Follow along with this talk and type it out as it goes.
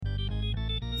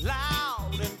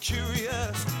Loud and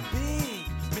curious, big,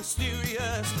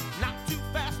 mysterious, not too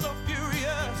fast or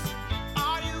furious.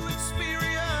 Are you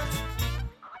experienced?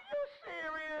 Are you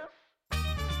serious?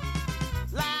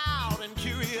 Loud and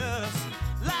curious,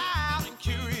 loud and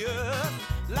curious,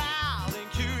 loud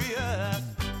and curious.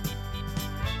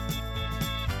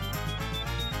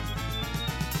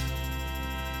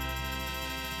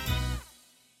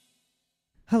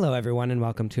 Hello, everyone, and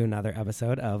welcome to another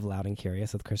episode of Loud and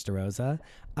Curious with Krista Rosa.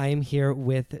 I am here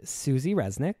with Susie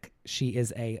Resnick. She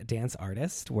is a dance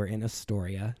artist. We're in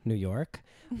Astoria, New York,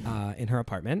 in her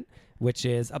apartment, which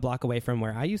is a block away from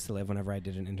where I used to live whenever I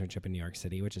did an internship in New York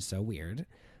City, which is so weird.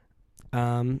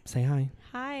 Say hi.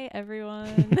 Hi,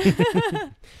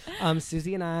 everyone.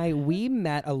 Susie and I, we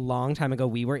met a long time ago.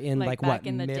 We were in back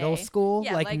in the middle day. school?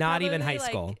 Yeah, Not even high probably,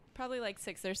 school. Probably like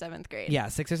 6th or 7th grade. Yeah,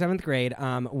 6th or 7th grade.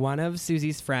 One of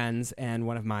Susie's friends and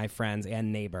one of my friends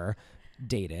and neighbor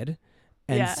dated.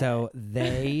 And Yeah. so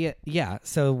they,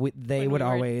 they would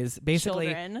always, basically,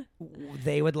 Children.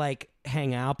 they would like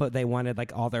hang out, but they wanted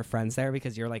like all their friends there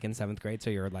because you're like in 7th grade, so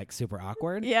you're like super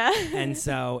awkward. Yeah. And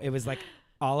so it was like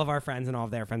all of our friends and all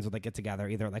of their friends would like get together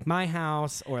either at like my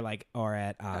house or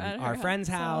at our friend's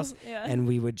house. Yeah. And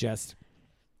we would just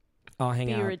all hang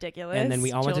Be out. ridiculous. And then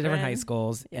we all went to different high children.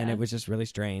 schools, and Yeah. it was just really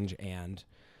strange and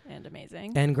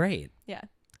amazing. and great. Yeah.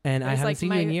 And It I was haven't like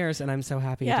seen you in years, and I'm so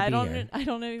happy Yeah, to be here. I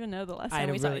don't even know the last time we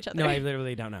really, saw each other. No, I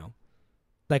literally don't know.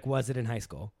 Like, was it in high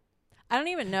school? I don't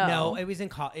even know. No, it was in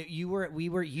college. You were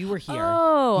here.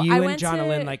 Oh, you I and went John to,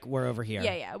 Lynn were over here.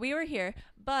 Yeah, we were here.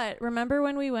 But remember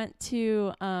when we went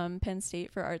to Penn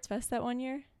State for Arts Fest that one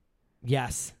year?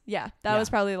 Yes. Yeah, that Yeah.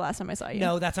 was probably the last time I saw you.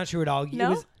 No, that's not true at all. No? It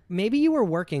was, maybe you were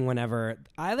working whenever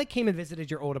I came and visited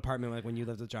your old apartment when you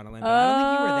lived with John Lynn, but I don't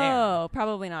think you were there. Oh,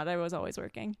 probably not. I was always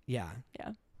working. Yeah. Yeah.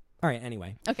 All right.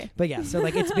 Anyway. Okay. But yeah, so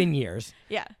it's been years.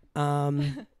 Yeah.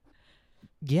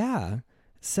 Yeah.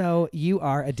 So you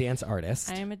are a dance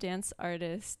artist. I am a dance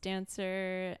artist,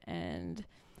 dancer, and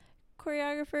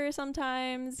choreographer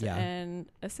sometimes, Yeah. and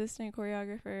assistant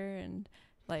choreographer, and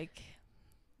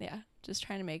just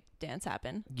trying to make dance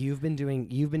happen. You've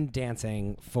been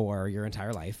dancing for your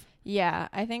entire life. Yeah,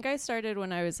 I think I started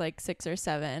when I was 6 or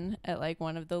 7 at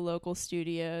one of the local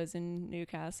studios in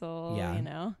Newcastle. Yeah. You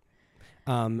know.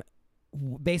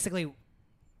 Basically,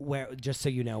 where, just so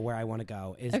you know where I want to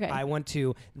go is, Okay. I want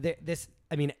to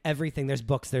everything. There's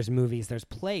books, there's movies, there's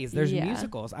plays, there's Yeah.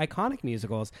 musicals, iconic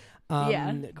musicals,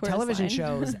 Chorus television line.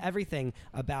 shows, everything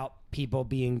about people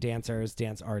being dancers,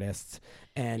 dance artists,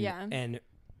 and Yeah. and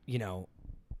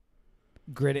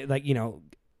gritted,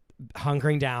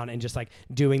 hunkering down and just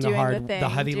doing the Doing hard, the thing,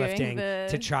 heavy doing lifting the-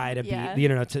 to try to yeah. be,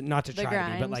 to not to The try to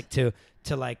be, grind. but to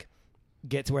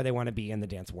get to where they want to be in the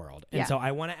dance world. And Yeah. so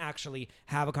I want to actually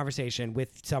have a conversation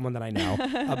with someone that I know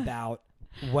about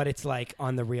what it's like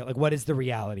on the real, what is the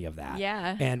reality of that?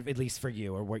 Yeah. And at least for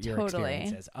you, or what your Totally.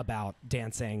 experience is about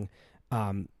dancing,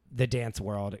 the dance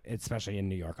world, especially in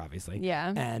New York, obviously.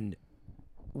 Yeah. And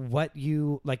what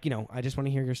you I just want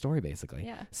to hear your story, basically.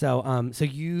 Yeah. So, so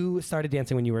you started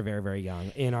dancing when you were very, very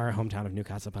young in our hometown of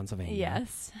Newcastle, Pennsylvania.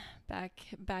 Yes.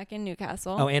 Back in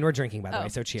Newcastle. Oh, and we're drinking, by the way.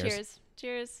 So cheers.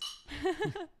 Cheers.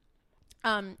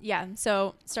 Yeah.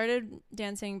 So started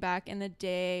dancing back in the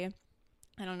day.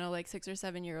 I don't know, 6 or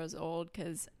 7 years old,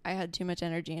 because I had too much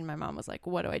energy, and my mom was like,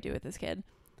 "What do I do with this kid?"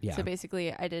 Yeah. So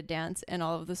basically, I did dance and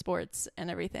all of the sports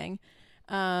and everything.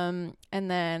 And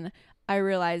then I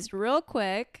realized real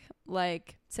quick,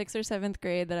 6th or 7th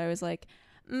grade, that I was like,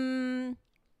 I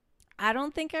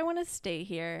don't think I want to stay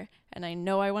here, and I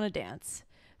know I want to dance.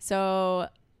 So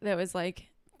that was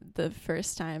the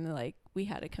first time we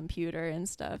had a computer and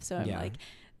stuff. So I'm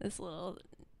this little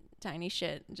tiny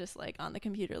shit just on the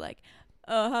computer, where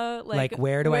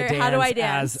do I dance, how do I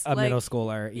dance as a middle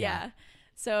schooler? Yeah.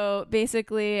 So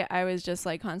basically I was just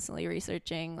constantly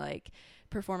researching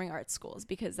performing arts schools,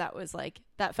 because that was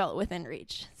that felt within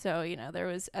reach. So, there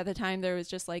was, at the time, there was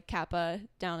just Kappa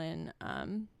down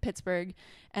in Pittsburgh,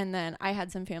 and then I had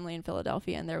some family in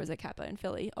Philadelphia, and there was a Kappa in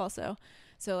Philly also.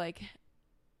 So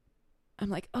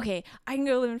I'm okay, I can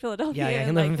go live in Philadelphia. Yeah, I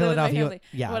can live in Philadelphia. With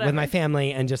my whatever.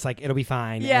 family, and just it'll be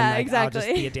fine. Yeah, and, exactly. I'll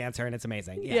just be a dancer, and it's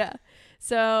amazing. Yeah.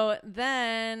 So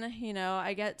then,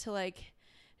 I get to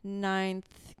ninth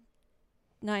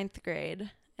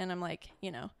grade, and I'm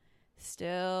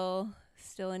still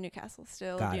in Newcastle,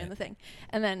 still Got doing it. the thing.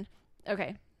 And then,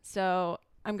 okay, so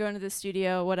I'm going to the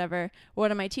studio, whatever.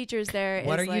 One of my teachers there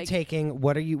What is are you taking?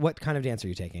 What kind of dance are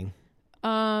you taking?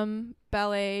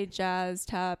 ballet, jazz,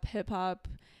 tap, hip hop,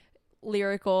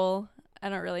 lyrical. I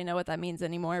don't really know what that means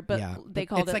anymore, but Yeah. they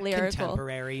called it's it like lyrical.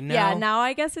 contemporary now. Yeah, now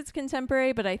I guess it's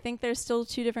contemporary, but I think there's still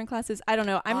two different classes. I don't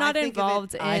know. I'm not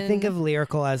involved in. I think of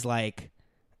lyrical as like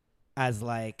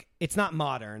it's not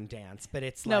modern dance, but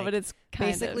it's like but it's kind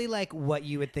basically of. like what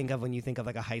you would think of when you think of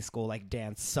like a high school like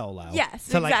dance solo. Yes,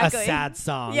 so like exactly. a sad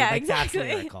song. Yeah, like exactly.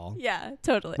 that's lyrical. Yeah,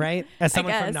 totally. Right? As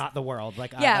someone from guess. Not the World,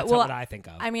 like Yeah, that's well, what I think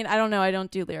of. I mean, I don't know. I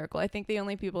don't do lyrical. I think the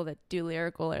only people that do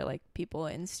lyrical are like people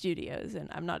in studios, and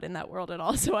I'm not in that world at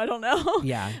all, so I don't know.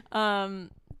 yeah.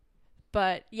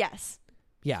 But yes,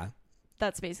 Yeah.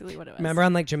 that's basically what it was. Remember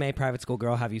on like Jamae Private School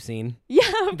Girl, have you seen? Yeah,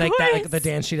 of Like course. that, like the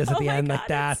dance she does at Oh the my end, God, like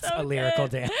that's it's so a lyrical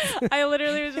good. dance. I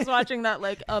literally was just watching that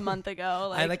like a month ago.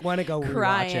 Like, I like want to go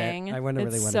crying. rewatch it. I want to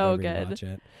It's really want so to good. rewatch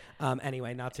it.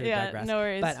 Anyway, not to Yeah, digress. no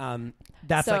worries. But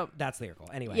that's So- like that's lyrical.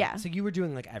 Anyway, Yeah. So you were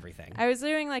doing like everything. I was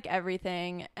doing like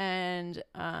everything, and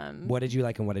What did you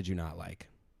like and what did you not like?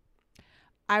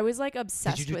 I was like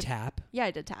obsessed Did you do with. tap? Yeah,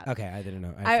 I did tap. Okay, I didn't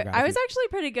know. I forgot if was you- actually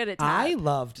pretty good at tap. I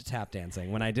loved tap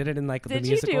dancing when I did it in like Did the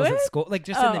you do musicals at it? school. Like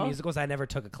just in the Oh. musicals, I never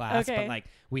took a class, Okay. but like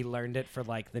we learned it for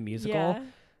like the musical. Yeah.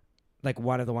 Like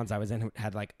one of the ones I was in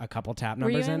had like a couple tap Were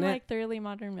you numbers in it. like Thoroughly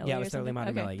Modern Millie? Yeah, it or was Thoroughly something?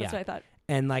 Modern Okay, Millie, That's yeah. what I thought.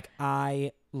 And like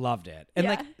I loved it. And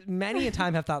Yeah. like many a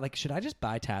time have thought like, should I just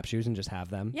buy tap shoes and just have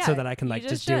them Yeah, so that I can you like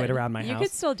just do should. it around my You house?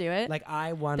 could still do it. Like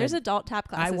I want There's adult tap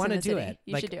classes. I want to in the do city. it.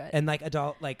 You like, should do it. And like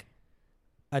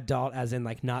adult as in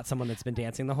like not someone that's been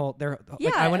dancing the whole like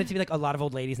Yeah. I want it to be like a lot of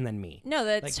old ladies and then me. No,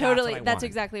 that's Like, that's totally. what I That's want.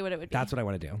 exactly what it would be. That's what I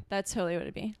want to do. That's totally what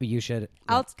it'd be. You should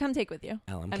I'll come take with you.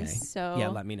 LMK. I'm so. Yeah,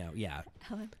 let me know. Yeah.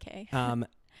 LMK.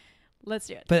 Let's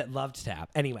do it. But loved tap.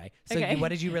 Anyway, so Okay. what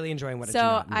did you really enjoy and what did you So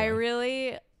not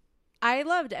enjoy? I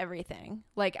loved everything.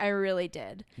 Like I really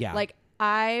did. Yeah. Like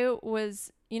I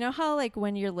was, you know how like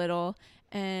when you're little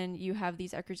and you have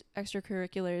these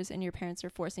extracurriculars and your parents are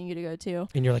forcing you to go to,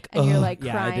 and you're like, and you're "Ugh." like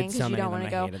Yeah, I did crying because so you many don't of want to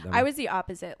them. I go. hated them. I was the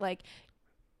opposite. Like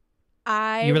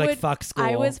I You were would, like, fuck school.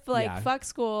 I was like, Yeah. fuck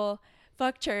school,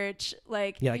 fuck church,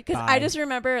 like, Yeah, like, because bye. I just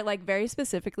remember like very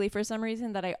specifically for some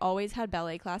reason that I always had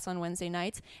ballet class on Wednesday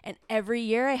nights, and every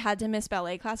year I had to miss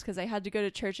ballet class because I had to go to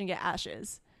church and get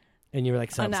ashes And you were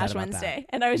like so on upset Ash about Wednesday, that.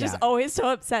 and I was just Yeah. always so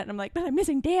upset, and I'm like, but I'm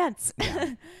missing dance,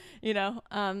 Yeah. you know.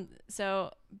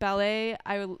 So ballet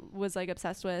I was like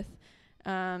obsessed with,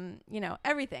 you know,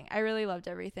 everything. I really loved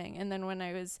everything, and then when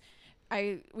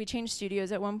we changed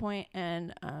studios at one point,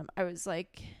 and I was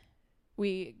like,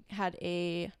 we had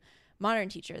a modern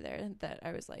teacher there that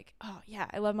I was like, oh yeah,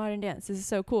 I love modern dance. This is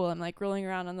so cool. I'm like rolling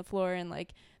around on the floor and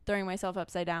like throwing myself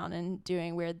upside down and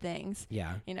doing weird things.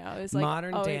 Yeah. You know, it was like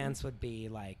Modern oh, dance would be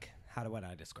like, how would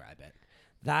I describe it?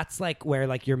 That's like where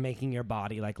like you're making your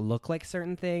body like look like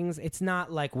certain things. It's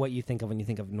not like what you think of when you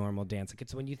think of normal dance. Like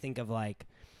it's when you think of like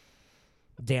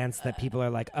dance that people are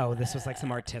like, oh, this was like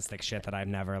some artistic shit that I've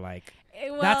never like.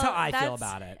 That's how I feel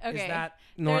about it. Okay. Is that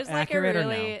There's like accurate or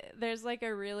no? There's like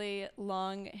a really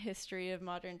long history of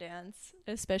modern dance,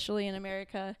 especially in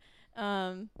America.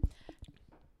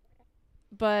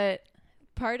 But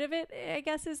part of it, I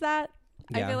guess, is that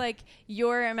I Yeah. feel like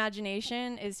your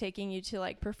imagination is taking you to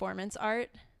like performance art.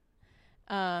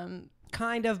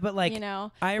 Kind of, but like you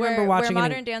know, I remember watching where it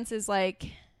in- modern dance is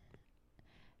like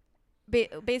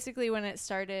basically when it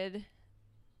started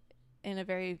in a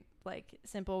very like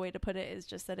simple way to put it is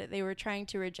just that they were trying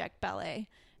to reject ballet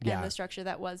and Yeah. the structure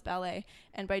that was ballet,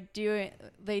 and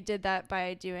they did that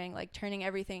by doing like turning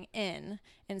everything in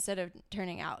instead of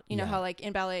turning out. You know Yeah. how like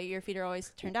in ballet your feet are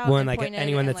always turned out. Well, and and like pointed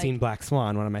anyone and, that's like, seen Black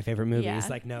Swan, one of my favorite movies, Yeah,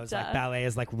 like knows duh. like ballet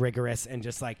is like rigorous and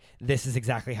just like this is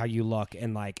exactly how you look,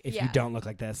 and like if you Yeah. don't look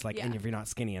like this, like and Yeah. if you're not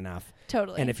skinny enough,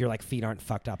 totally, and if your like feet aren't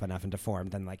fucked up enough and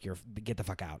deformed, then like you're get the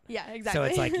fuck out. yeah, exactly. So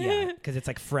it's like yeah, because it's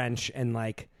like French and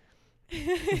like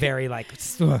very like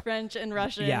French and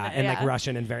Russian, yeah, and like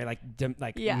Russian and very like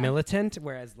Yeah. militant,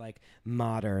 whereas like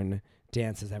modern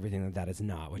dance is everything that is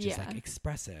not, which is Yeah. like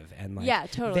expressive and like yeah,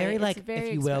 totally, very It's like very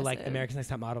if you will like expressive. American Next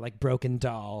Top Model, like Broken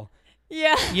Doll.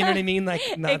 Yeah, You know what I mean? Like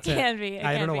not it can be.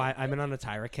 I don't know why I've been on a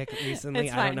Tyra kick recently.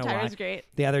 It's I fine. don't know Tyra's why. great.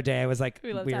 The other day I was like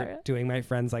We love were Tyra. doing my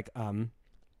friend's like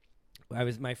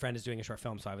my friend is doing a short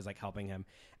film, so I was like helping him,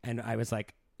 and I was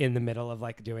like in the middle of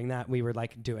like doing that. We were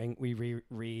like we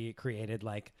recreated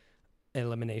like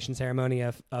elimination ceremony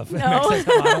of No. American Next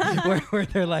Top Model, where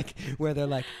they're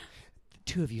like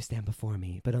two of you stand before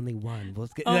me, but only one will.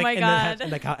 Oh like, my and God.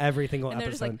 then like how every single And they're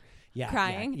just, episode. like, yeah,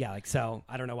 crying. Yeah, like so.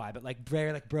 I don't know why, but like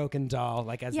very like Broken Doll,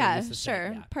 like as they Yeah, used to say,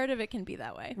 sure. yeah. Part of it can be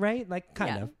that way. Right, like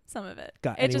kind Yeah, of. some of it.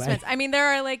 Got- It just anyway. depends. I mean, there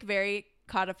are like very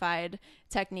codified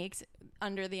techniques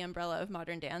under the umbrella of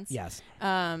modern dance. Yes.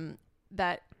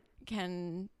 That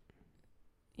can,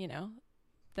 you know,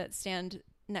 that stand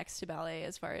next to ballet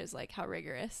as far as like how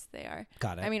rigorous they are.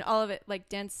 Got it. I mean, all of it, like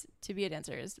dance, to be a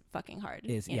dancer is fucking hard.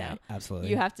 Is you know? absolutely.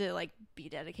 You have to like be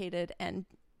dedicated and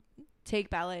take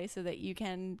ballet so that you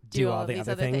can do all the these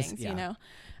other other things, things, yeah. you know?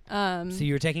 So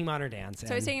you were taking modern dance. So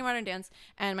I was taking modern dance,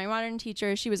 and my modern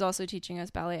teacher, she was also teaching us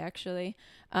ballet, actually.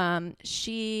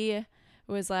 She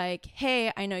was like,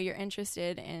 hey, I know you're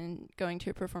interested in going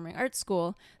to a performing arts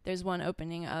school. There's one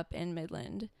opening up in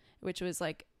Midland, which was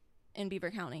like in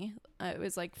Beaver County. It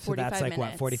was like 45 minutes. So that's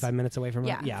like, what, 45 minutes away from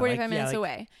Yeah, yeah 45 minutes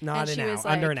away. Not and an hour,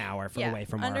 under an hour away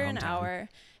from under our an hometown. hour.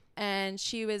 And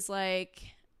she was like,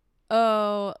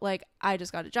 oh, like, I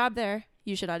just got a job there.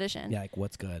 You should audition. Yeah, like,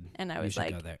 what's good? And I You was should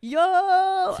like, go there. yo,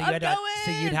 So I'm going. so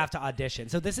you'd have to audition.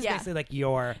 So this is Yeah. basically like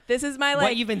your This is my, like,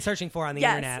 what you've been searching for on the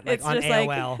yes, internet, like it's on just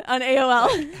AOL. like on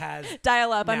AOL. Has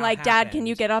Dial up. I'm now like, Dad, can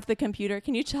you happened. get off the computer?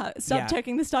 Can you stop Yeah.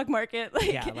 checking the stock market?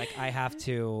 Like, yeah, like I have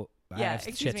to. I yeah, have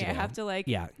excuse shit me. to I do. have to like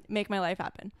Yeah, make my life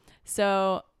happen.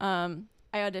 So, I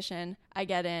audition, I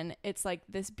get in. It's like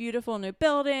this beautiful new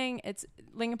building. It's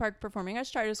Lincoln Park Performing Arts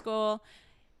Charter School,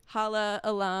 Holla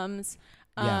alums.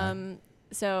 Yeah.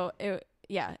 So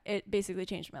it basically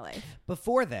changed my life.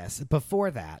 Before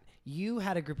that, you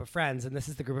had a group of friends, and this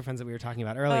is the group of friends that we were talking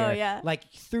about earlier. Oh, yeah. Like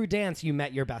through dance, you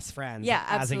met your best friends Yeah,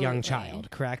 as a young absolutely.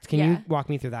 child, correct? Can Yeah. you walk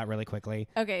me through that really quickly?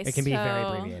 Okay. It can be very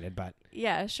so- abbreviated, but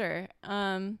Yeah, sure.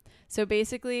 So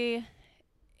basically,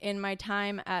 in my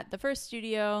time at the first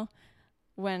studio,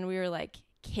 when we were like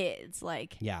kids,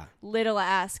 like yeah. little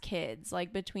ass kids,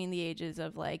 like between the ages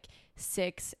of like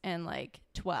 6 and like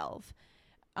 12,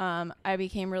 I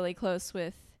became really close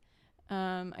with,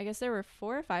 I guess there were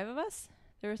 4 or 5 of us.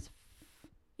 There was,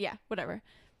 whatever.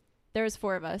 There was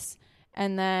 4 of us.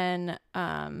 And then,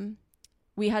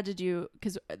 we had to do,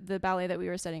 because the ballet that we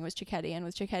were studying was Cicchetti, and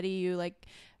with Cicchetti, you like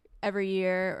every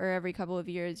year or every couple of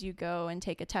years you go and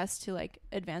take a test to like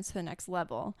advance to the next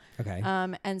level. Okay.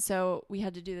 And so we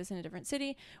had to do this in a different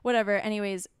city, whatever.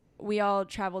 Anyways, we all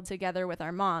traveled together with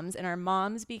our moms, and our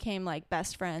moms became like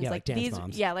best friends. Yeah, like dance these,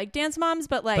 moms. yeah, like dance moms,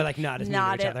 but like not as mean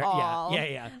not to each at other. all.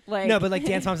 Yeah. Like, No, but like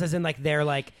dance moms as in like they're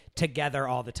like together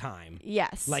all the time.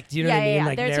 yes. Like, do you know what I mean? Yeah.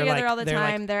 Like They're together like, all the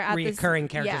time. Like they're at this recurring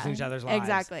characters in each other's lives.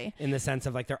 Exactly. In the sense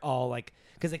of like they're all like,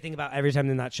 because like think about every time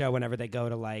in that show, whenever they go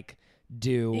to like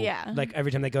do, like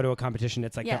every time they go to a competition,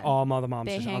 it's like they're all the moms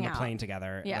They just on hang the out. plane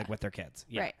together, like with their kids.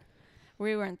 Yeah. Right.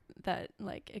 We weren't that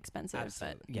like expensive,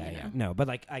 Absolutely. but Yeah. you know. No, but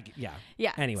like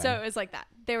Yeah. Anyway. So it was like that.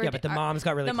 They were but the moms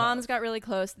got really the close. moms got really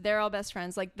close. They're all best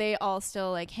friends. Like they all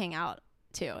still like hang out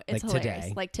too. It's Like hilarious.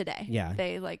 today. Like today. Yeah.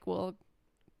 They like will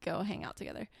go hang out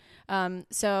together.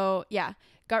 So yeah,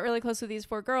 got really close with these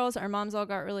 4 girls. Our moms all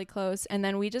got really close, and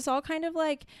then we just all kind of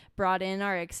like brought in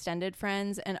our extended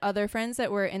friends and other friends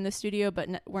that were in the studio but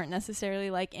weren't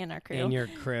necessarily like in our crew. In your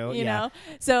crew, you know.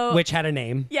 So which had a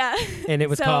name. yeah. And it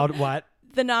was So- called what?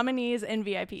 The nominees and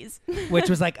VIPs. Which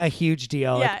was like a huge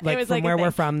deal. Yeah, like it was from like a where we're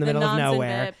thing. from, the The middle of noms and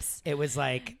nowhere. VIPs. It was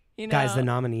like, You know. guys, the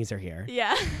nominees are here.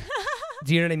 Yeah.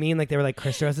 Do you know what I mean? Like they were like,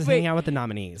 Chris Rose is Wait, hanging out with the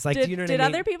nominees. Like, did do you know what did I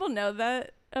mean? other people know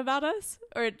that about us,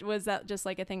 or was that just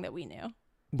like a thing that we knew?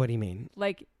 What do you mean?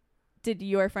 Like, did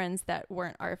your friends that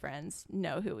weren't our friends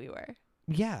know who we were?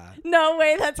 Yeah. No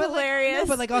way, that's But like, hilarious. no,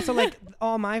 but like also like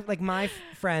all my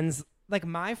friends. Like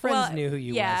my friends Well, knew who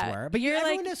you yeah, guys were, but you're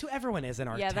everyone like- knows who everyone is in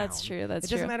our yeah, town. that's true. That's It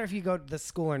true. doesn't matter if you go to the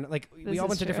school or like we This all is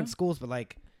went to different true. schools, but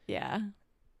like Yeah.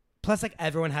 plus like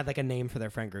everyone had like a name for their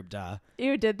friend group. Duh.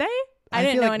 Ew, did they? I I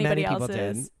didn't feel know like anybody many people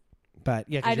else's. did. But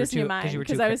yeah, I just knew mine you were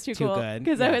because too I was too cool. good.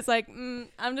 Because I Yeah. was like,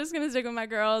 I'm just gonna stick with my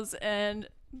girls, and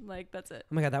like that's it.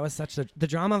 Oh my god, that was such the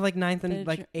drama of like ninth and The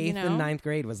like dr- eighth you know? and ninth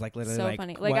grade was like literally So like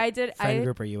funny. Like what I did. friend I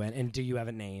group are you in, and do you have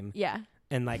a name? yeah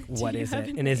And like Do what you is have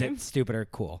it? a And is name? it stupid or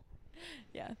cool?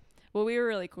 yeah. Well, we were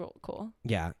really cool.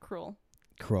 Yeah, Cruel.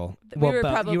 cruel. We were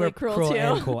but probably you were cruel, too.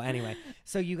 and cool. Anyway,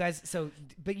 so you guys,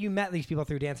 but you met these people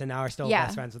through dance and now are still Yeah.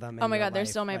 best friends with them. Oh my in real god, they're life.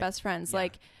 still my Like, best friends. yeah.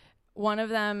 Like one of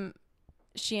them,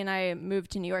 she and I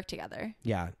moved to New York together.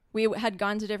 Yeah, We had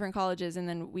gone to different colleges, and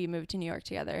then we moved to New York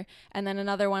together. And then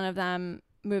another one of them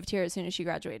moved here as soon as she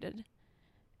graduated.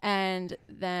 And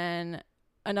then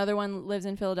another one lives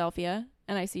in Philadelphia,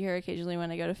 and I see her occasionally when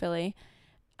I go to Philly.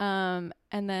 And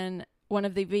then one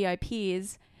of the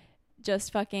VIPs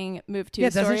just fucking moved to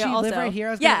doesn't Astoria she also. live right here?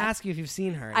 I was yeah. gonna ask you if you've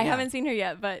seen her. I Yeah. haven't seen her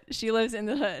yet, but she lives in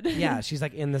the hood. Yeah, she's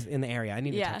like in the area. I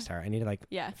need to Yeah. text her. I need to like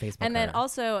Yeah. Facebook And then her.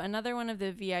 also another one of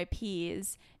the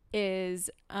VIPs is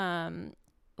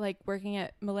like working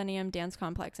at Millennium Dance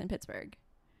Complex in Pittsburgh,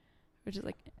 which is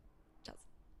like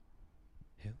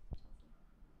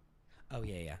Oh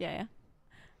yeah. yeah.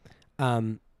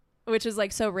 Um, Which is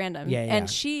like so random. Yeah, yeah. And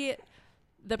she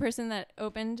the person that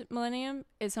opened Millennium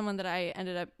is someone that I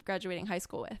ended up graduating high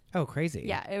school with. Oh, crazy.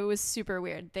 Yeah, it was super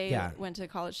weird. They Yeah. went to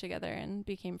college together and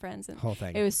became friends, and Whole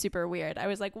thing. it was super weird. I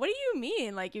was like, what do you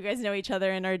mean? Like, you guys know each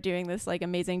other and are doing this like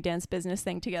amazing dance business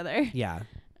thing together. Yeah.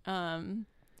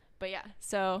 But yeah,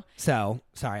 so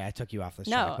sorry, I took you off the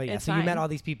track. No, But yeah, it's so you met fine. all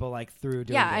these people like through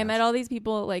doing yeah, I dance. met all these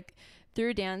people like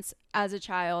through dance as a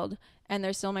child, and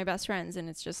they're still my best friends, and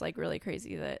it's just like really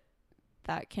crazy that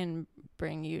can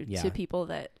bring you Yeah. to people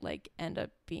that like end up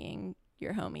being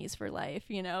your homies for life,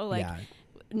 you know? Like yeah.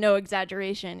 no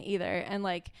exaggeration either. And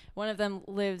like one of them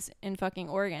lives in fucking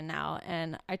Oregon now,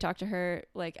 and I talk to her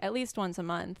like at least once a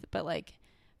month, but like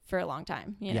for a long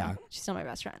time, you know? Yeah. She's still my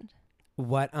best friend.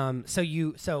 What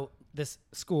so this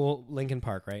school, Lincoln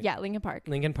Park, right? Yeah, Lincoln Park.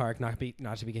 Lincoln Park, not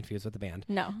to be confused with the band.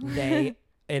 No.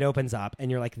 It opens up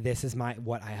and you're like, this is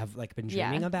what I have like been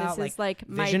dreaming about. This is like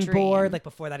my vision dream. board, like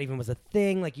before that even was a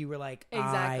thing. Like you were like,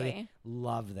 Exactly. I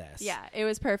love this. Yeah, it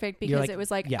was perfect You're because like- it was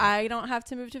like, yeah. I don't have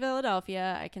to move to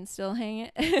Philadelphia. I can still hang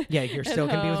it. Yeah, you're still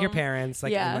at gonna be with your home. parents,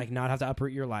 like Yeah. and like not have to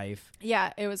uproot your life.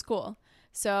 Yeah, it was cool.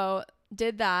 So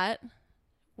did that.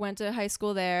 Went to high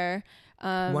school there.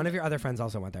 One of your other friends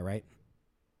also went there, right?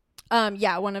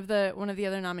 Yeah, one of the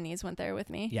other nominees went there with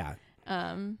me. Yeah.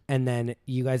 Um, And then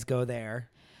you guys go there.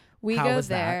 we How go was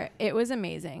there. It was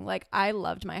amazing. Like I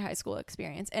loved my high school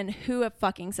experience. And who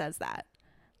fucking says that?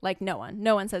 Like no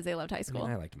one says they loved high I school.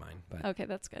 mean, I liked mine, but Okay,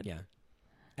 that's good. yeah.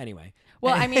 Anyway.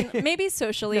 Well, I mean, maybe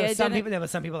socially No, I some didn't. people, but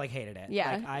some people like hated it.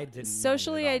 Yeah. Like, I didn't.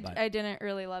 Socially, mind it at all, I didn't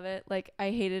really love it. Like I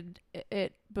hated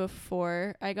it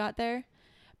before I got there.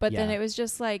 But then Yeah. it was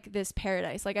just like this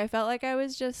paradise. Like I felt like I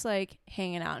was just like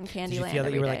hanging out in Candyland Did you feel that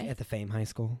every you were day. like at the Fame High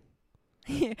School?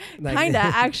 Kinda Like-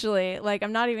 actually. Like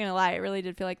I'm not even gonna lie, it really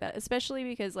did feel like that. Especially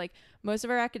because like most of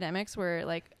our academics were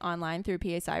like online through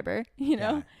PA Cyber, you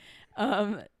know?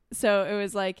 So it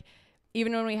was like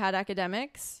even when we had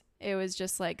academics, it was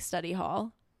just like study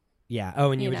hall. Yeah.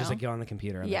 Oh, and you You would just know? like get on the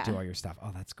computer and like, Yeah. do all your stuff.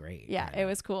 Oh, that's great. Yeah, it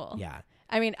was cool. Yeah.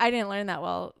 I mean, I didn't learn that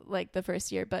well like the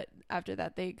first year, but after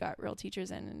that they got real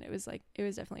teachers in and it was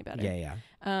definitely better. Yeah.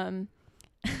 Yeah.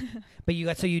 But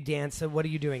you dance. So what are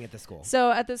you doing at the school?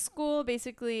 So at the school,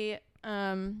 basically,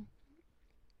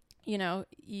 you know,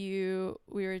 we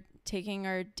were taking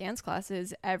our dance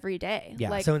classes every day. Yeah.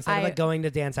 Like So instead of like going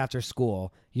to dance after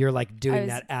school, you're like I doing was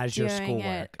that as your doing schoolwork.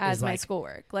 it as is my like,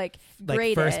 schoolwork. Like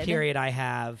Like first graded. period I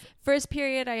have. First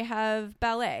period I have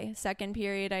ballet. Second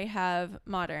period I have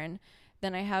modern.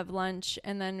 Then I have lunch,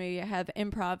 and then maybe I have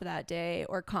improv that day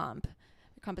or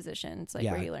composition. It's like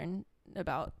Yeah. where you learn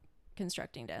about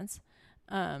constructing dance.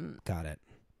 Got it.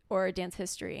 Or dance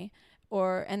history,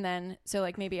 and then so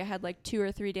like maybe I had like 2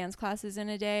 or 3 dance classes in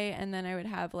a day, and then I would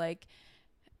have like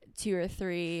 2 or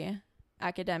 3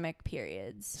 academic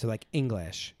periods. So like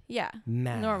English, Yeah,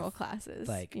 math, normal classes,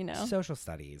 like you know. social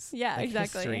studies. Yeah, like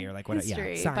exactly. History or like what?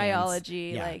 History, Yeah, science.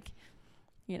 biology, Yeah. like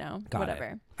you know, Got it.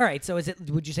 whatever. All right. So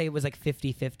would you say it was like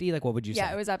 50-50? Like what would you say?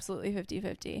 Yeah, it was absolutely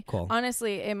 50-50. Cool.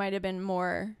 Honestly, it might have been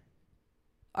more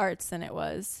arts than it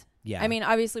was. Yeah. I mean,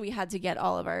 obviously we had to get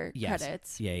all of our Yes.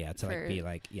 credits. Yeah. To like for- be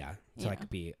like, yeah. To you like know.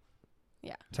 be.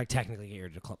 Yeah. To like technically get your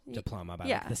diploma by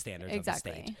like, the standards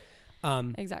exactly. of the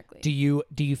state. Exactly.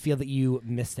 Do you feel that you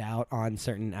missed out on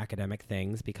certain academic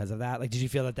things because of that? Like, did you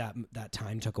feel that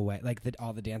time took away, like that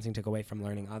all the dancing took away from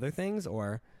learning other things,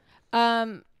 or?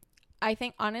 I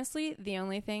think honestly, the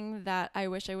only thing that I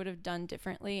wish I would have done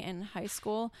differently in high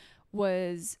school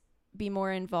was be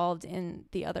more involved in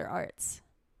the other arts.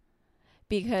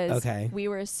 Because we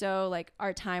were so like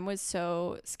our time was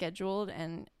so scheduled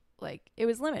and like it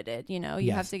was limited, you know.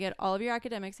 You have to get all of your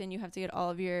academics in, you have to get all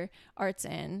of your arts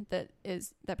in that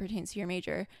pertains to your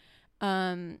major.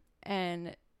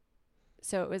 And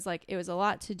so it was a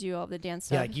lot to do all the dance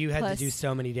stuff. Yeah, like you had to do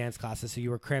so many dance classes, so you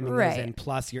were cramming those in,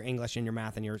 plus your English and your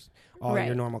math and all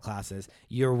your normal classes.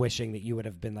 You're wishing that you would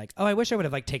have been like, oh, I wish I would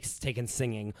have like taken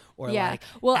singing or like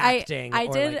acting.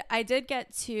 I did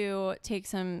get to take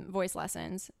some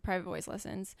private voice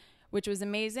lessons, which was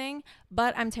amazing,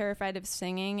 but I'm terrified of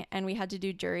singing, and we had to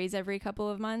do juries every couple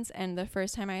of months, and the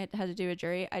first time I had to do a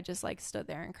jury, I just like stood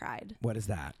there and cried. What is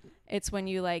that? It's when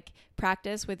you like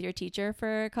practice with your teacher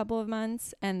for a couple of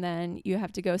months, and then you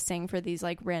have to go sing for these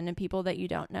like random people that you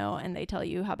don't know, and they tell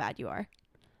you how bad you are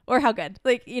or how good,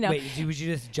 like, you know. Wait, was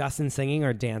you just in singing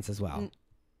or dance as well?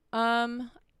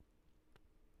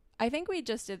 I think we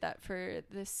just did that for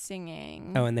the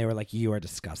singing. Oh, and they were like, you are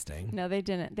disgusting. No, they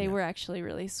didn't. They were actually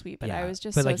really sweet, but I was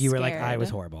just but so like you scared. were like, I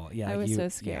was horrible. Yeah, I like was so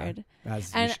scared. Yeah,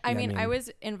 and I mean, I was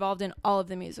involved in all of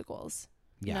the musicals.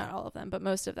 Yeah. Not all of them, but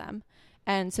most of them.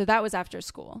 And so that was after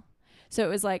school. So it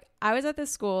was like I was at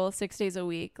this school 6 days a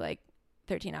week, like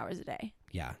 13 hours a day.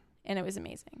 Yeah. And it was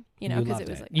amazing, you know, because loved it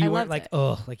was like, you I weren't loved like, it.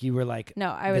 oh, like you were like,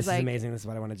 No, I this was is like, amazing. This is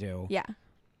what I want to do. yeah,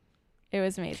 it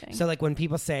was amazing. So like when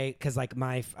people say, cause like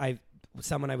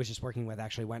someone I was just working with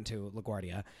actually went to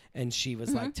LaGuardia, and she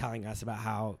was like telling us about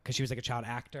how, cause she was like a child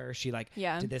actor. She like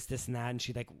did this and that. And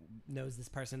she like knows this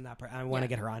person, that person. I want to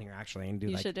get her on here actually and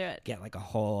you should do it. Get like a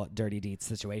whole dirty deeds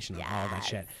situation of all that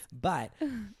shit. But,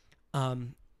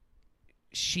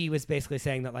 she was basically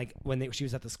saying that like when she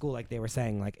was at the school, like they were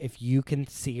saying like, if you can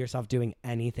see yourself doing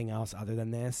anything else other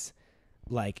than this,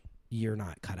 like you're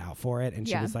not cut out for it. And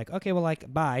she was like, okay, well,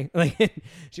 like, bye. Like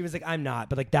she was like, I'm not,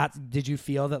 but like did you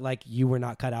feel that like you were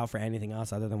not cut out for anything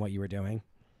else other than what you were doing?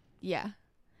 Yeah.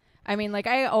 I mean, like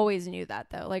I always knew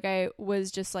that though. Like I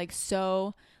was just like,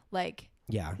 so like,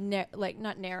 like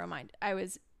not narrow minded. I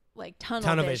was like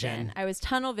tunnel vision. I was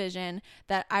tunnel vision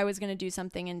that I was going to do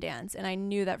something in dance, and I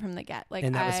knew that from the get. Like,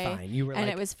 and that was fine. You were, and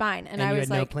like, it was fine. And you I was had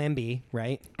like, no plan B,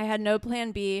 right? I had no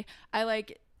plan B. I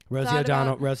like Rosie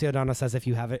O'Donnell says if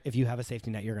you have a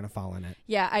safety net, you're going to fall in it.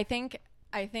 Yeah, I think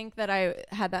that I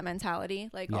had that mentality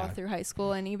like all through high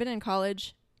school and even in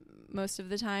college, most of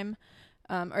the time,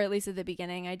 or at least at the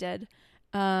beginning, I did,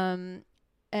 and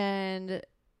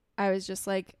I was just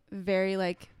like very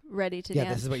like ready to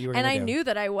dance. This is what you were and gonna I do. knew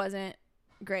that I wasn't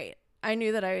great. I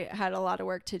knew that I had a lot of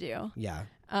work to do. Yeah.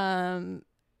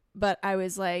 But I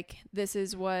was like, this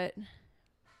is what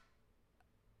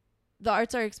the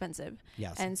arts are expensive.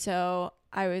 Yes. And so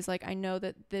I was like, I know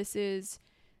that this is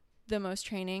the most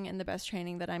training and the best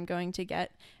training that I'm going to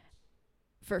get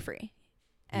for free.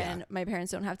 And my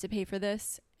parents don't have to pay for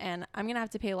this. And I'm going to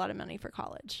have to pay a lot of money for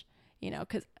college, you know,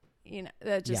 because, you know,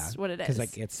 that's just what it is. Because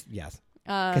like it's,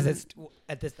 because it's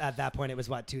at that point it was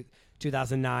what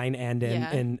 2009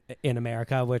 and in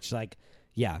America, which like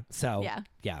so.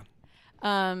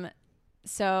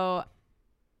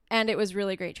 And it was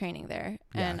really great training there,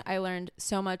 and I learned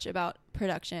so much about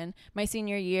production. My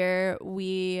senior year,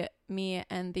 me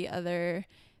and the other,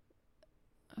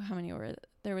 how many were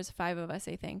there? Was 5 of us,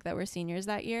 I think, that were seniors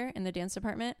that year in the dance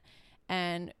department,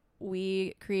 and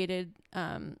we created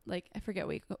like I forget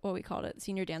what we called it,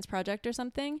 senior dance project or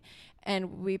something,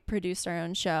 and we produced our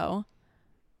own show,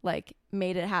 like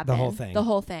made it happen. The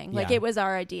whole thing. Like it was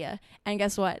our idea, and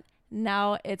guess what?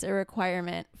 Now it's a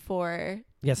requirement for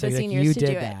the seniors to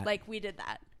do it. Like we did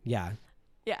that. Yeah.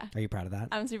 Are you proud of that?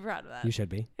 I'm super proud of that. You should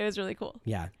be. It was really cool.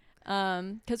 Yeah.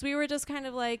 Because we were just kind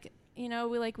of like, you know,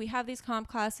 we have these comp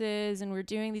classes and we're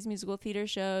doing these musical theater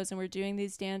shows and we're doing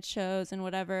these dance shows and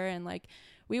whatever, and like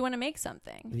we want to make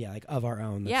something. Yeah, like of our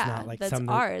own. That's not like that's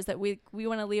ours. That we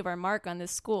want to leave our mark on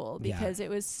this school because it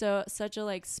was such a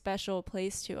like special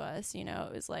place to us. You know,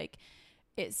 it was like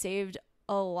it saved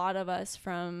a lot of us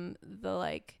from the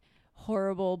like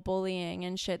horrible bullying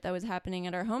and shit that was happening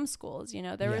at our home schools. You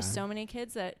know, there were so many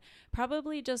kids that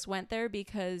probably just went there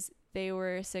because they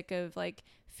were sick of like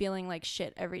feeling like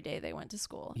shit every day they went to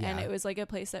school. And it was like a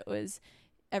place that was,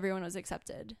 everyone was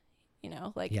accepted, you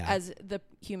know, like as the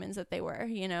humans that they were,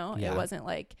 you know. It wasn't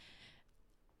like,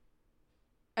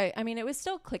 I mean, it was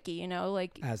still cliquey, you know,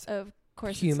 like as of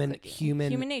course human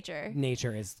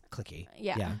nature is cliquey.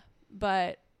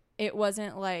 But it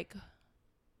wasn't like,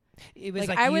 it was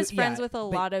like I was friends with a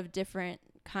lot of different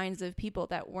kinds of people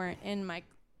that weren't in my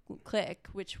clique,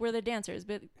 which were the dancers,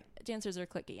 but dancers are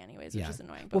cliquey anyways, which is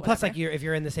annoying. But well, plus like if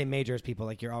you're in the same major as people,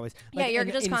 like you're always like, you're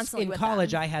just constantly in with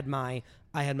college. them. I had my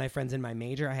friends in my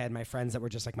major. I had my friends that were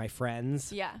just like my friends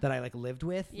that I like lived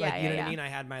with. Like you know what I mean? I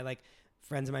had my like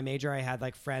friends in my major. I had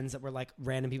like friends that were like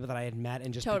random people that I had met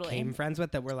and just became friends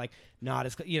with that were like not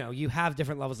as, you know, you have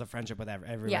different levels of friendship with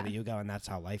everywhere that you go, and that's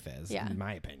how life is in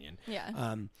my opinion.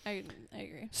 I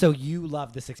agree. So you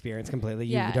love this experience completely.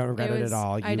 You don't regret it at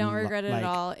all. I don't regret it at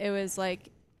all. It was like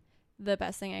the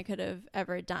best thing I could have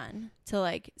ever done to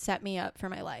like set me up for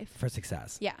my life, for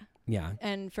success. Yeah.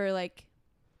 And for like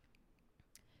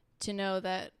to know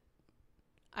that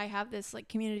I have this like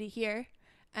community here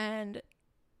and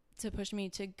to push me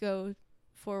to go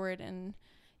forward and,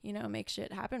 you know, make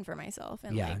shit happen for myself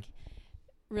and like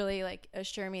really like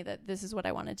assure me that this is what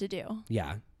I wanted to do.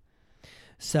 Yeah.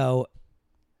 So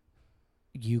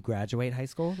you graduate high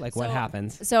school? Like what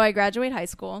happens? So I graduate high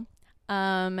school.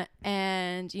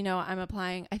 And you know, I'm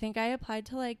applying, I think I applied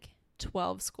to like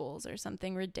 12 schools or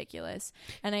something ridiculous.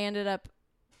 And I ended up.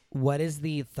 What is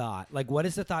the thought? Like, what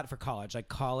is the thought for college? Like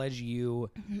college,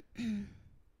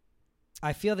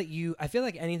 I feel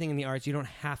like anything in the arts, you don't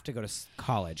have to go to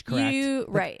college, correct?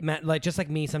 Right. Like just like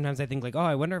me, sometimes I think like, oh,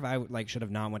 I wonder if I like should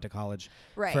have not went to college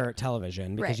for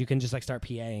television, because you can just like start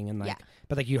PAing and like,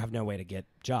 but like you have no way to get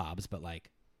jobs, but like,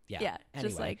 Yeah. just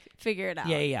Anyway. like figure it out.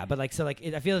 Yeah. But like, so like,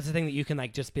 I feel it's a thing that you can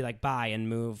like just be like buy and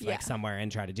move Yeah. like somewhere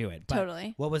and try to do it. But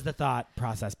Totally. what was the thought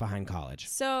process behind college?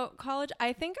 So college,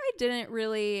 I think I didn't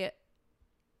really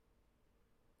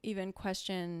even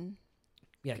question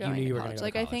Yeah, you going knew you to were going college. to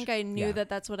Like I think I knew Yeah. that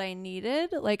that's what I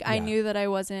needed. Like I Yeah. knew that I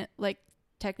wasn't like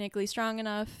technically strong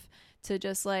enough to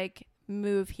just like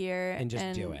move here and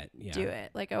just do it. Yeah. do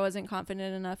it. Like I wasn't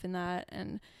confident enough in that,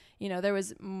 and you know there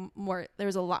was there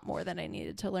was a lot more that I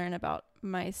needed to learn about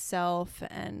myself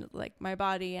and like my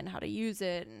body and how to use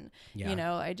it, and Yeah. you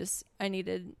know I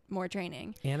needed more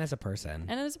training. And as a person.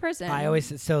 And as a person, I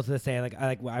always still to this day,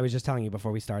 I was just telling you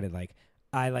before we started, like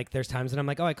I like there's times that I'm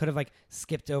like, oh, I could have like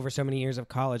skipped over so many years of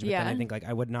college, but then I Yeah. think like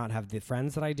I would not have the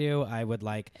friends that I do. I would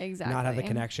like exactly not have the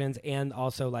connections, and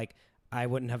also like I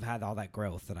wouldn't have had all that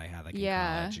growth that I had like in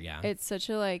college. Yeah. It's such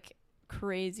a like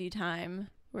crazy time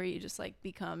where you just like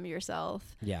become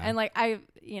yourself. Yeah. And like I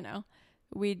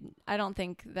don't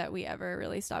think that we ever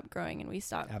really stop growing and we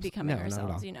stop becoming no, not at all.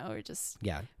 ourselves. You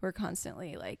know, we're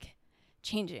constantly like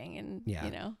changing and Yeah.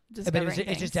 you know But discovering it's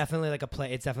things. just definitely like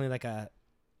it's definitely like a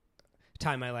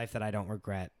time in my life that I don't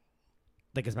regret.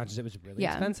 Like as much as it was really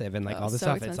Yeah. expensive and like Oh, all this so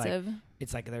stuff, expensive.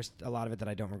 it's like there's a lot of it that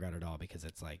I don't regret at all because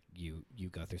it's like you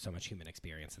go through so much human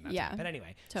experience and that. Yeah. But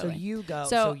anyway, Totally. so you go. So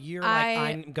So you're like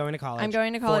I'm going to college. I'm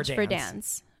going to college for dance.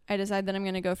 dance. I decide that I'm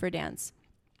going to go for dance.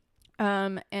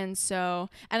 And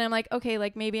I'm like, okay,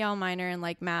 like maybe I'll minor in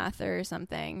like math or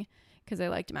something because I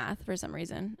liked math for some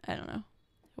reason. I don't know.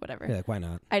 Whatever. Yeah, like why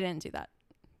not? I didn't do that.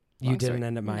 You Long didn't story.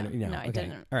 end up minor. No, okay. I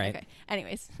didn't. All right. Okay.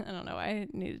 Anyways, I don't know why I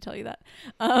need to tell you that.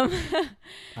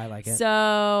 I like it.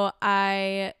 So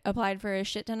I applied for a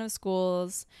shit ton of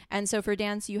schools. And so for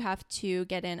dance, you have to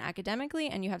get in academically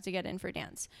and you have to get in for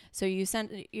dance. So you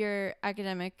send your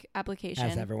academic application.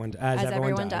 as everyone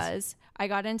does. I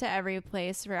got into every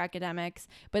place for academics,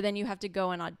 but then you have to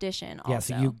go and audition also. Yeah,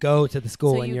 so you go to the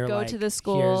school So and you you're go like, to the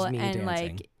school "Here's me and dancing."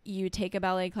 like you take a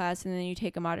ballet class and then you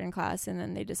take a modern class and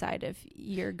then they decide if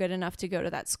you're good enough to go to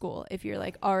that school. If you're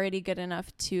like already good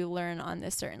enough to learn on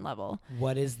this certain level.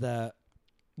 What is that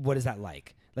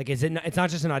like? Like, is it? It's not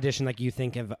just an audition like you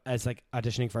think of as like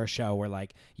auditioning for a show where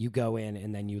like you go in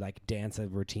and then you like dance a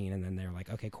routine and then they're like,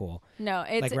 okay, cool. No,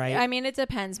 it's Like, right? I mean, it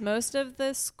depends. Most of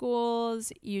the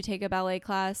schools, you take a ballet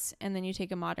class and then you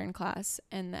take a modern class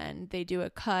and then they do a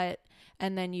cut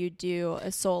and then you do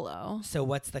a solo. So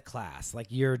what's the class? Like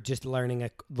you're just learning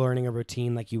a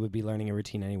routine like you would be learning a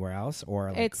routine anywhere else, or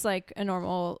like, It's like a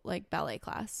normal like ballet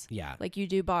class. yeah, Like you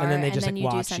do bar And then they and just, then like, you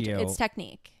do watch center. you. It's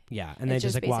technique. yeah, and they It's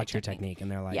just just like watch basic your technique. technique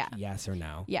and they're like, Yeah. yes or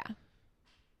no. Yeah.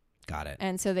 Got it.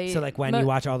 And so they So like when you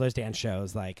watch all those dance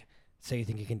shows, like So You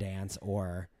Think You Can Dance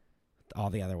or all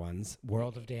the other ones,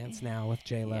 World of Dance now with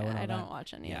J-Lo and all I that. don't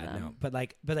watch any of them. No, but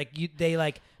they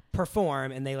like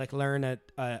perform and they like learn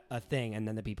a thing and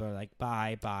then the people are like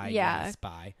bye Yeah. yes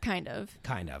bye Kind of.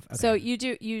 okay. So you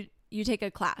take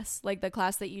a class, like the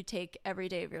class that you take every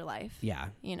day of your life. yeah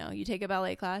You know, you take a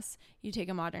ballet class, you take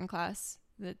a modern class.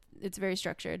 That it's very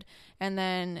structured, and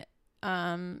then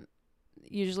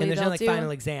usually and there's no they'll like do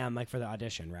final exam like for the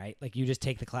audition, right? Like you just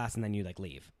take the class and then you like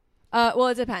leave. well,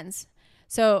 it depends.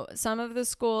 So some of the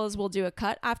schools will do a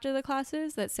cut after the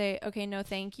classes that say, okay, no,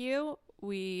 thank you.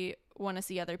 We want to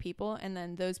see other people. And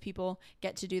then those people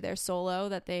get to do their solo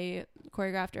that they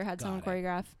choreographed or had Got someone it.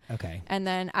 choreograph. Okay. And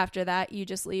then after that, you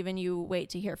just leave and you wait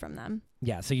to hear from them.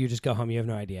 Yeah. So you just go home. You have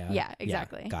no idea. Yeah,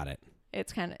 exactly. Got it.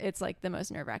 It's like the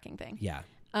most nerve-wracking thing. Yeah.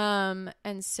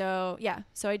 And so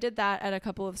I did that at a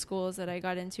couple of schools that I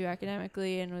got into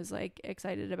academically and was like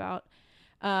excited about.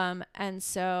 And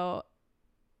so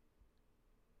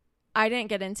I didn't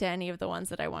get into any of the ones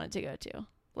that I wanted to go to.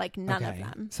 Like none of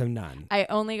them. So none. I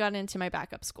only got into my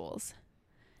backup schools.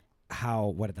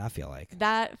 What did that feel like?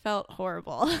 That felt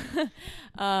horrible.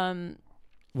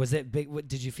 Was it big?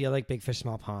 Did you feel like big fish,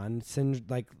 small pond,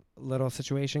 like little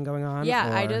situation going on?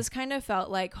 Yeah, I or- just kind of felt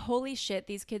like, holy shit,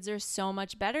 these kids are so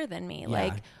much better than me. Yeah.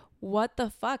 Like, what the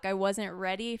fuck? I wasn't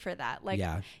ready for that. Like,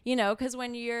 Yeah. you know, because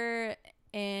when you're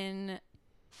in,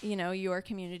 you know, your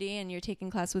community and you're taking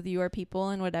class with your people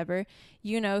and whatever,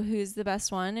 you know who's the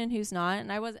best one and who's not.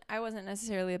 And I wasn't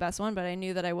necessarily the best one, but I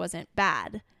knew that I wasn't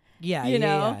bad. Yeah, you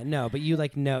know? yeah. No, but you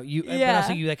like know you, but Yeah.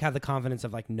 also you like have the confidence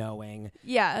of like knowing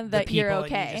Yeah, the that people, you're and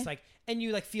okay. you just like, and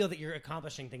you like feel that you're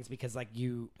accomplishing things because like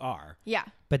you are. Yeah.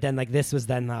 But then like this was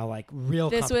then now like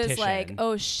real. This competition. was like,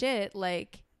 oh shit,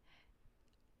 like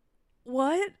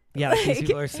what? Yeah, like, these Like-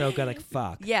 people are so good. Like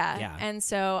fuck. Yeah. Yeah. And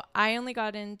so I only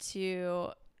got into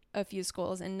a few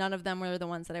schools and none of them were the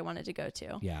ones that I wanted to go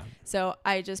to. Yeah. So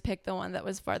I just picked the one that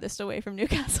was farthest away from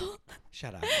Newcastle,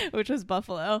 Shut up. which was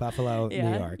Buffalo. Buffalo,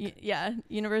 Yeah. New York. Yeah.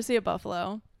 University of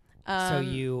Buffalo.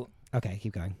 Okay,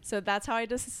 keep going. So that's how I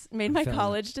just made my Feeling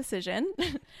college decision.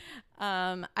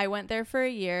 I went there for a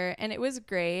year and it was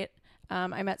great.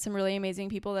 I met some really amazing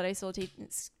people that I still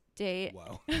stay.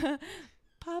 Whoa.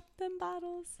 Pop them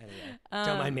bottles. Anyway,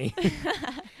 don't mind me.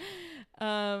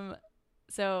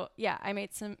 So yeah, I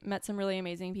met some really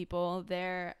amazing people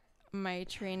there. My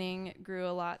training grew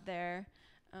a lot there.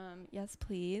 Yes,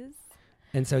 please.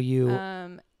 And so you,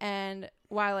 and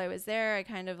while I was there, I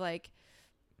kind of like,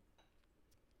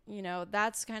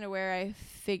 that's kind of where I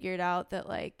figured out that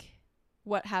like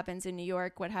what happens in New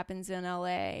York, what happens in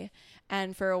LA.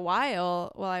 And for a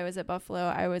while I was at Buffalo,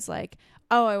 I was like,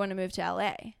 oh, I want to move to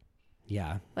LA.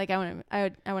 yeah. Like I want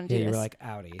to do this. You were like,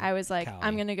 outie. I was like, Cali.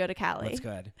 I'm going to go to Cali. What's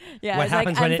good? Yeah. What I was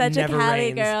happens like, when I'm it such never a Cali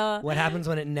rains? girl. What happens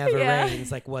when it never Yeah.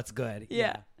 rains? Like, what's good?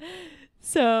 Yeah.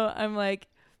 So I'm like,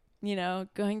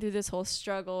 going through this whole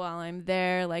struggle while I'm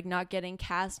there, like not getting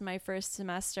cast my first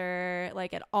semester,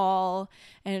 like at all.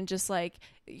 And just like,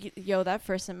 that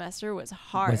first semester was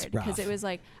hard because it was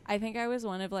like, I think I was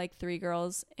one of like 3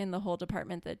 girls in the whole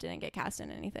department that didn't get cast in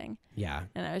anything. Yeah.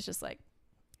 And I was just like,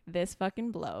 this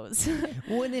fucking blows.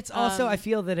 Well, and it's also, I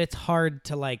feel that it's hard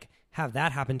to like have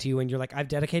that happen to you when you're like, I've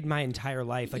dedicated my entire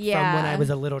life, like from when I was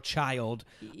a little child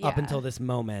up until this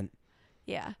moment.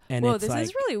 Yeah. And whoa, it's this like,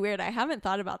 is really weird. I haven't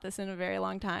thought about this in a very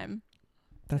long time.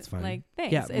 That's fine. Like,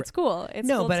 thanks. Yeah, it's cool. It's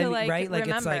no, cool but to I mean, like right? Like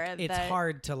remember it's like it's that,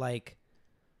 hard to like.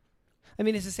 I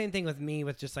mean, it's the same thing with me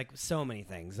with just like so many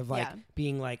things of like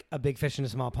being like a big fish in a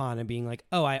small pond and being like,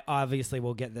 oh, I obviously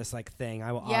will get this like thing.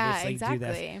 I will obviously do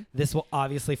this. This will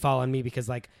obviously fall on me because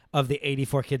like of the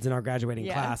 84 kids in our graduating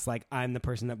class, like I'm the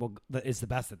person that is the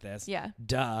best at this. Yeah.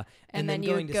 Duh. And then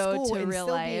going you to go school to and real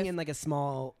still life. being in like a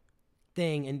small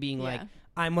thing and being like,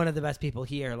 I'm one of the best people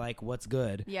here. Like, what's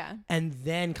good? Yeah. And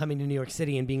then coming to New York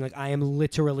City and being like, I am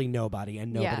literally nobody,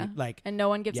 and nobody like, and no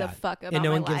one gives a fuck about and no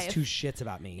my one life. gives 2 shits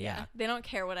about me. Yeah. They don't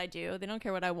care what I do. They don't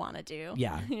care what I want to do.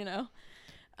 Yeah.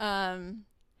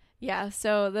 Yeah.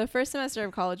 So the first semester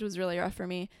of college was really rough for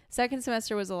me. Second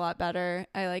semester was a lot better.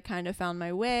 I like kind of found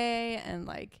my way, and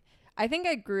like I think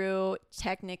I grew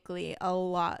technically a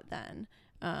lot then.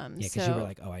 Because you were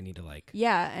like, oh, I need to like.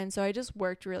 Yeah, and so I just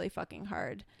worked really fucking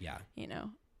hard. Yeah.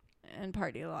 And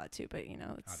partied a lot too, but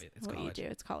it's what college. you do.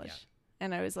 It's college. Yeah.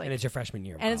 And I was like, and it's your freshman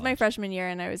year. And it's my freshman year,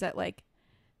 and I was at like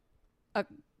a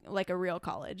real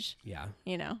college. Yeah.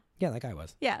 Yeah, like I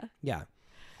was. Yeah. Yeah.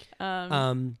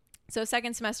 So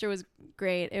second semester was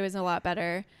great. It was a lot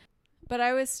better, but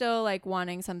I was still like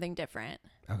wanting something different.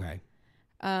 Okay.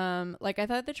 Like I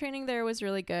thought the training there was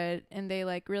really good, and they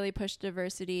like really pushed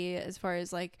diversity as far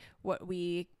as like what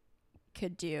we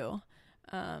could do.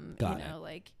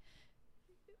 Like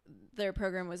their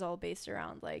program was all based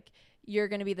around like you're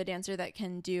going to be the dancer that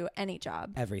can do any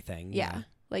job, everything. Yeah.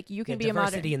 Like you can be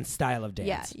diversity a modern in style of dance.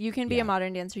 Yeah, you can be a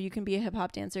modern dancer, you can be a hip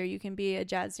hop dancer, you can be a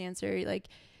jazz dancer, like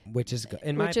which is good.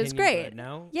 In my opinion, is great. Good,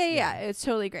 no? Yeah, it's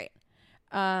totally great.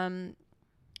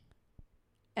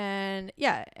 And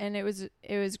it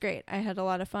was great. I had a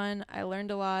lot of fun. I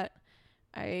learned a lot.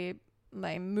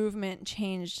 My movement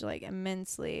changed like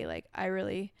immensely. Like I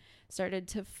really started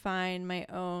to find my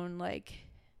own like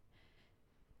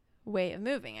way of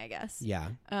moving, I guess. Yeah.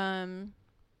 And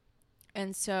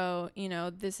so,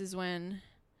 this is when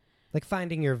like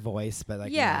finding your voice, but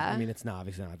like I mean it's not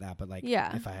obviously not that, but like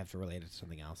if I have to relate it to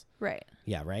something else. Right.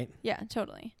 Yeah, right? Yeah,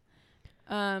 totally.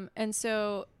 And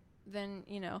so then,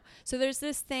 so there's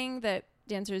this thing that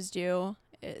dancers do,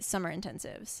 summer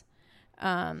intensives.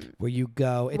 Where you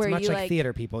go, it's much like like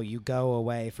theater people. You go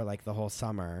away for like the whole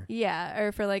summer. Yeah,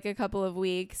 or for like a couple of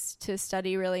weeks to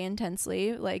study really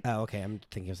intensely. Like, oh, okay. I'm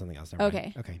thinking of something else.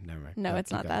 Okay, never mind. No,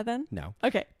 it's not that then. No.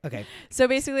 Okay. So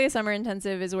basically, a summer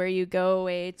intensive is where you go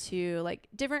away to like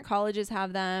different colleges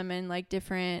have them, and like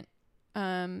different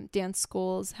dance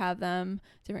schools have them.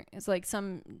 It's like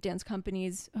some dance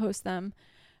companies host them.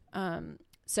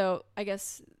 So I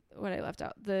guess what I left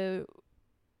out, the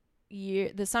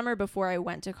summer before I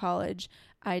went to college,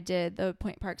 I did the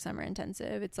Point Park Summer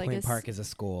Intensive. It's like Point Park is a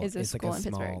school. It's school like a in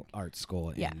small Pittsburgh. art school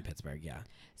in Pittsburgh. Yeah.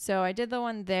 So I did the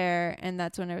one there, and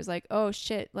that's when I was like, oh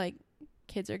shit, like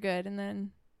kids are good. And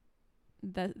then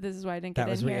this is why I didn't get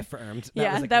in here. That was reaffirmed.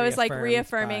 That was like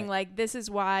reaffirming, like this is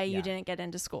why you Yeah. didn't get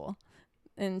into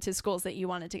schools that you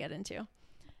wanted to get into.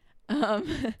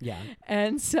 Yeah.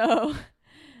 And so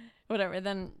whatever,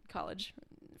 then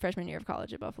freshman year of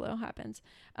college at Buffalo happens.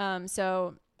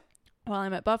 So while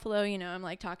I'm at Buffalo, I'm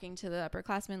like talking to the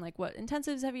upperclassmen, like what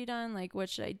intensives have you done? Like what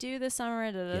should I do this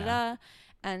summer? Da.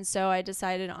 And so I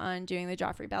decided on doing the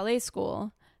Joffrey Ballet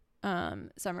School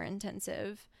summer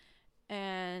intensive.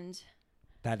 And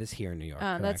that is here in New York.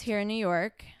 That's here in New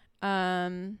York.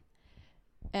 And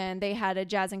and they had a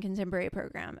jazz and contemporary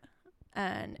program,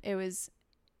 and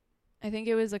I think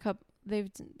it was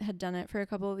had done it for a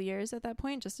couple of years at that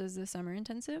point, just as the summer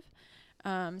intensive.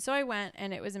 So I went,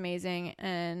 and it was amazing.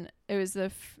 And it was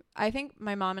I think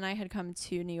my mom and I had come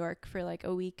to New York for like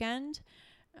a weekend,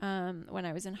 when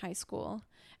I was in high school,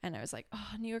 and I was like,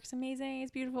 oh, New York's amazing.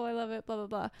 It's beautiful. I love it. Blah, blah,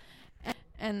 blah.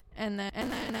 And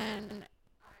then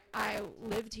I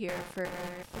lived here for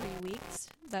 3 weeks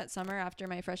that summer after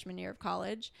my freshman year of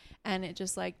college, and it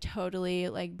just like totally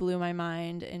like blew my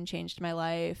mind and changed my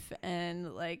life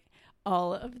and like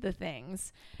all of the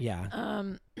things.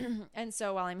 Yeah. And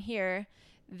so while I'm here,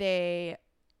 they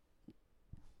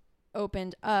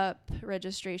opened up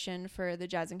registration for the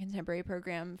jazz and contemporary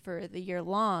program for the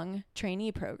year-long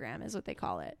trainee program, is what they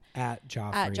call it. At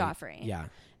Joffrey. At Joffrey. Yeah.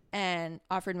 And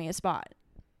offered me a spot.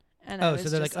 And so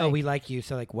they're like, oh, we like you.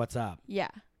 So like, what's up? Yeah.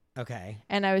 Okay.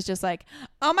 And I was just like,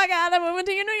 oh my God, I'm moving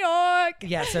to New York.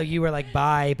 Yeah. So you were like,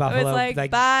 bye, Buffalo. I was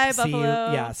like bye, see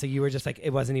Buffalo. Yeah. So you were just like, it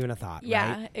wasn't even a thought.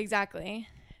 Yeah, right? exactly.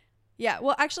 Yeah.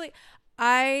 Well, actually,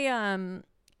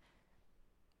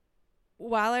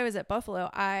 while I was at Buffalo,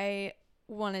 I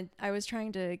was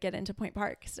trying to get into Point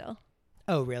Park still.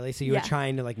 Oh, really? So you were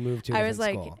trying to like move to a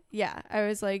different school. Yeah. I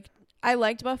was like, I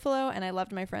liked Buffalo and I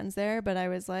loved my friends there, but I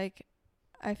was like,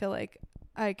 I feel like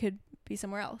I could be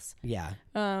somewhere else. Yeah.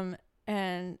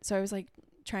 And so I was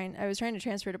trying to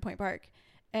transfer to Point Park,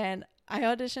 and I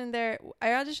auditioned there. I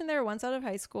auditioned there once out of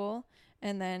high school,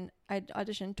 and then I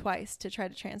auditioned twice to try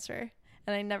to transfer,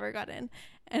 and I never got in.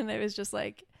 And it was just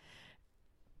like,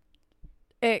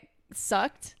 it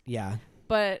sucked. Yeah.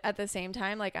 But at the same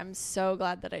time, like, I'm so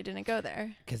glad that I didn't go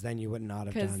there. Because then you would not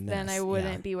have done this. Because then I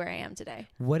wouldn't be where I am today.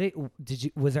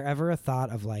 Was there ever a thought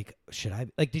of like,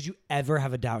 did you ever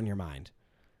have a doubt in your mind?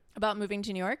 About moving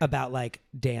to New York? About like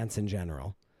dance in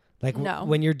general? Like no.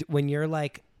 when you're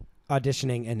like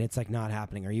auditioning and it's like not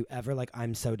happening, are you ever like,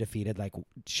 I'm so defeated, like, are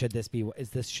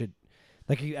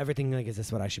you ever thinking like, is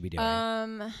this what I should be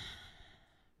doing?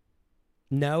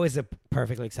 No is a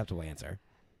perfectly acceptable answer.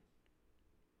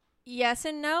 Yes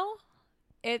and no.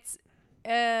 It's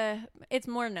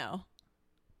more no.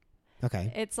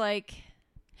 Okay. It's like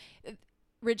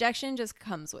rejection just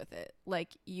comes with it. Like,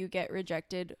 you get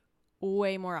rejected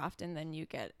way more often than you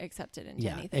get accepted into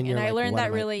anything. And I learned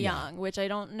that really young, which I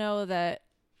don't know that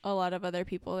a lot of other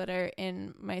people that are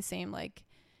in my same like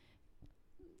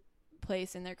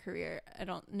place in their career, I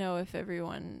don't know if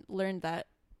everyone learned that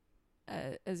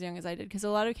as young as I did, because a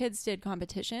lot of kids did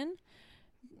competition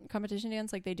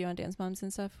dance like they do on Dance Moms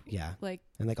and stuff. Yeah. Like,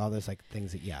 and like all those like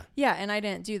things that, yeah, and I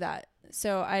didn't do that.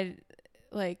 So I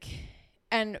like,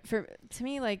 and to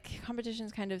me, like,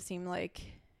 competitions kind of seem like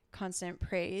constant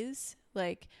praise.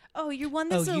 Like, oh, you won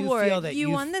this award.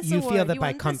 You won this award. You feel that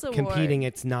by competing,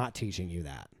 it's not teaching you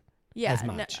that. Yeah, as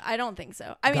much. No, I don't think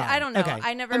so. I mean, I don't know. Okay.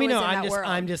 I never was in that world.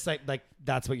 I'm just like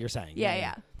that's what you're saying.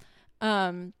 Yeah.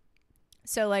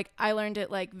 So like, I learned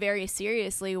it like very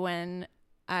seriously when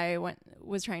I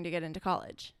was trying to get into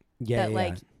college. Yeah.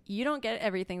 Like, you don't get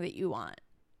everything that you want.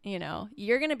 You know,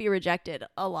 you're going to be rejected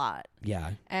a lot.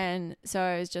 Yeah. And so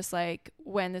I was just like,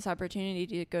 when this opportunity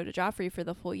to go to Joffrey for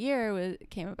the full year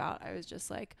came about, I was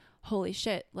just like, holy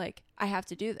shit, like, I have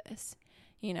to do this.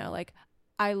 You know, like,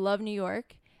 I love New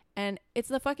York, and it's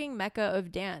the fucking mecca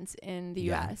of dance in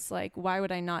the US. Like, why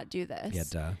would I not do this?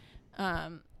 Yeah, duh.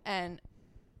 And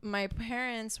my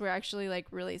parents were actually like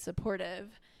really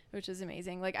supportive, which is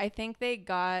amazing. Like, I think they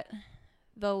got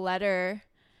the letter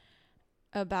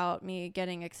about me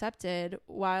getting accepted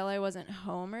while I wasn't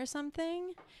home or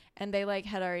something, and they like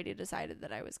had already decided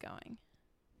that I was going,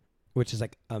 which is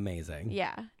like amazing.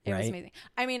 Yeah, it was amazing.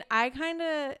 I mean, I kind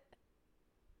of,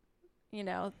 you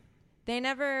know, they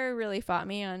never really fought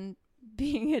me on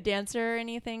being a dancer or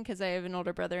anything, because I have an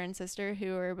older brother and sister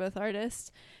who are both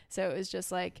artists, so it was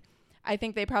just like, I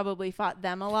think they probably fought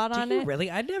them a lot on it.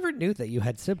 Really? I never knew that you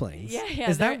had siblings.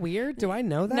 Yeah. Is that weird? Do I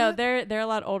know that? No, they're a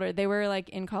lot older. They were like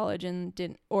in college and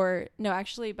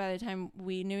actually by the time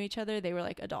we knew each other, they were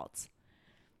like adults.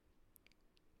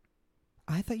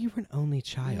 I thought you were an only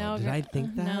child. No, did I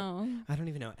think that? No. I don't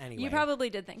even know. Anyway. You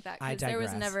probably did think that, because there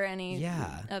was never any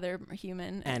other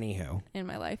human in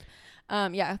my life.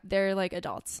 Yeah, they're like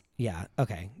adults. Yeah.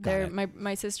 Okay.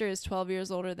 My sister is 12 years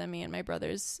older than me, and my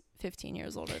brother's 15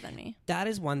 years older than me. That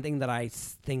is one thing that I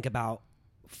think about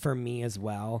for me as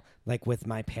well. Like with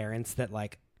my parents, that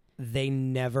like they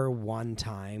never one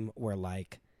time were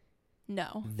like,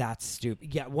 no, that's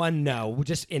stupid. Yeah. No,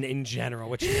 just in general,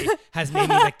 which has made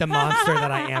me like the monster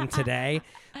that I am today.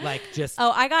 Like just.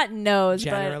 Oh, I got no's.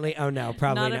 Generally. But oh no,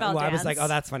 probably not. No. About well, dance. I was like, oh,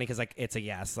 that's funny, because like it's a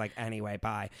yes. Like anyway,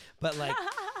 bye. But like.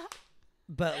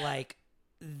 But like,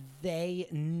 they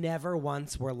never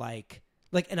once were like,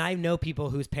 and I know people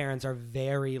whose parents are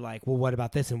very like, well, what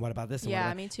about this and what about this? And what Yeah,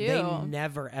 about-" me too. They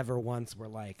never ever once were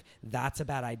like, that's a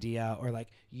bad idea, or like,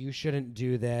 you shouldn't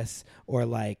do this, or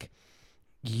like,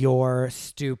 you're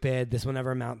stupid, this will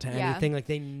never amount to Yeah. anything. Like,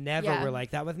 they never Yeah. were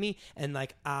like that with me. And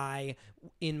like,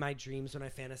 in my dreams, when I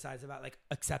fantasize about like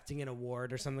accepting an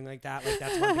award or something like that, like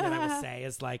that's one thing that I will say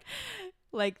is like,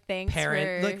 Like, thanks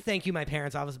parent, for... like, thank you, my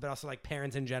parents, obviously, but also like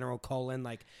parents in general,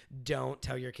 like, don't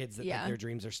tell your kids that like, Yeah. their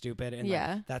dreams are stupid. And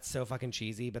Yeah. like, that's so fucking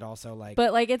cheesy, but also like,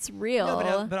 But like, it's real.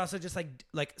 no, but also just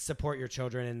like support your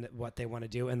children in what they want to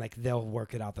do, and like they'll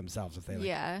work it out themselves if they like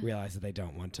Yeah. realize that they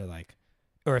don't want to like,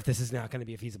 or if this is not going to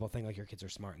be a feasible thing. Like, your kids are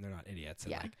smart and they're not idiots,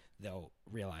 and Yeah. like they'll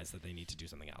realize that they need to do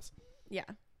something else. Yeah.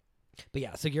 But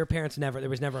yeah, so your parents there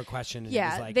was never a question. And it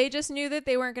Yeah. was like, They just knew that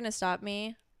they weren't going to stop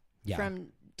me yeah,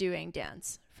 from doing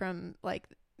dance, from like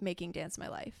making dance my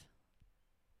life.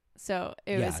 So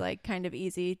it Yeah. was like kind of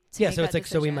easy to yeah. make So it's that like,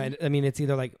 so we decision. might. I mean, it's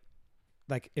either like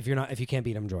if you can't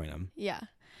beat them, join them. Yeah.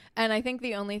 And I think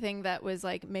the only thing that was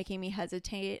like making me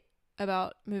hesitate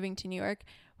about moving to New York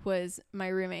was my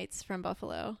roommates from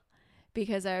Buffalo,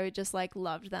 because I would just like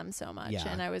loved them so much. Yeah.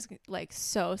 And I was like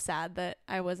so sad that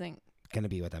I wasn't Gonna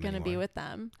be with them. going to be anymore. with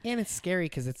them. And it's scary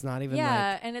because it's not even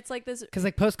Yeah. And it's like this. because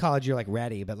like post college you're like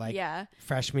ready, but like Yeah.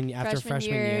 freshman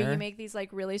year, you make these like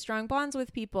really strong bonds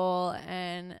with people,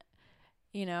 and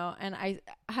you know, and I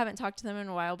haven't talked to them in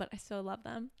a while, but I still love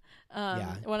them.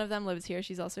 Yeah. One of them lives here.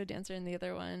 She's also a dancer, and the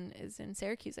other one is in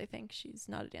Syracuse, I think. She's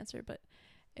not a dancer, but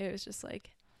it was just like,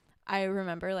 I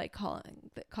remember like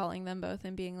calling them both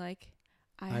and being like,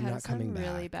 I'm have not some coming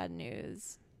really back. bad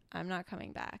news. I'm not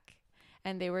coming back.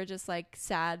 And they were just like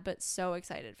sad, but so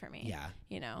excited for me. Yeah.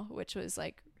 You know, which was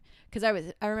like, because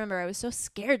I remember I was so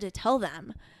scared to tell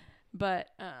them, but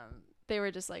they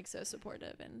were just like so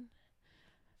supportive, and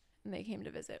they came to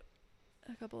visit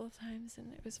a couple of times,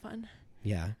 and it was fun.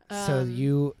 Yeah. So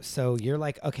Um, you're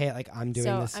like, okay, like I'm doing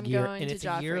so this I'm year, going and to it's a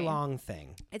Joffrey. year-long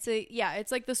thing. It's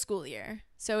like the school year.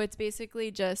 So it's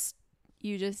basically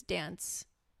you just dance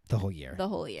The whole year. the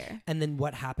whole year. And then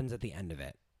what happens at the end of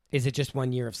it? Is it just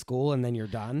 1 year of school and then you're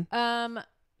done? I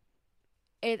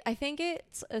think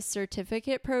it's a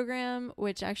certificate program,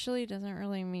 which actually doesn't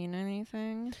really mean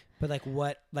anything. But like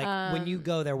what, like when you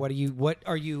go there, what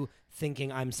are you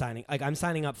thinking I'm signing? Like I'm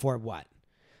signing up for what?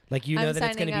 Like, you know, I'm that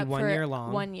it's going to be signing up 1 for year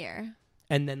long. 1 year.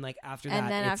 And then like after that,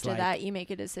 And then it's after like that, you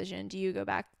make a decision. Do you go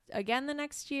back again the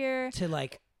next year? to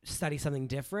like study something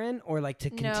different, or like to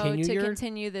No, continue to your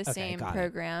continue the Okay, same got it.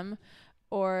 program.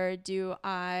 Or do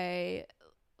I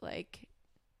like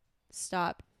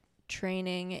stop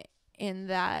training in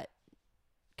that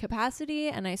capacity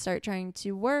and I start trying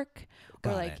to work?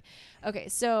 Got or like, it. okay,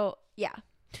 so yeah.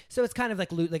 So it's kind of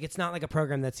like it's not like a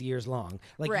program that's years long.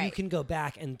 Like you Right. can go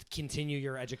back and continue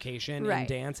your education in Right.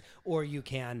 dance, or you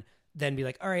can then be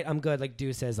like, all right, I'm good. Like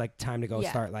says, like time to go Yeah.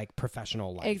 start like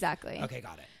professional life. Exactly. Okay,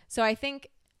 got it. So I think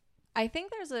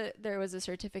there was a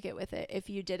certificate with it if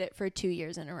you did it for 2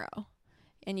 years in a row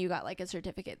and you got like a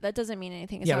certificate. That doesn't mean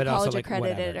anything. It's Yeah, not but also, college like,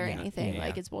 accredited whatever. or Yeah, anything. yeah,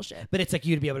 Like yeah. it's bullshit. But it's like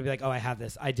you'd be able to be like, oh,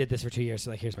 I did this for 2 years,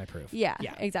 so like here's my proof. Yeah,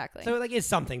 Yeah. exactly. So like it's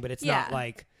something, but it's not Yeah.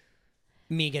 like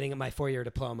me getting my 4-year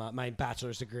diploma, my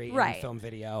bachelor's degree in Right. film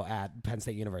video at Penn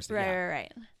State University. right, Yeah.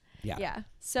 right. Yeah. Yeah.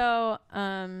 So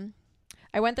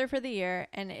I went there for the year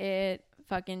and it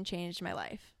fucking changed my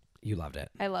life. You loved it.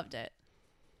 I loved it.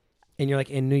 And you're like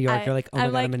in New York. You're like, oh my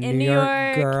I'm God, I'm like a in New New York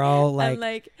York. girl. I'm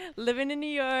like living in New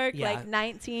York, Yeah. like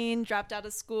 19, dropped out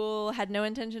of school, had no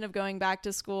intention of going back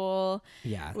to school.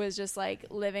 yeah. Was just like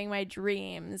living my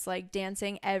dreams, like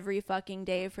dancing every fucking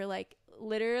day for like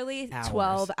literally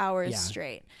 12 hours Yeah.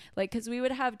 straight. Like, because we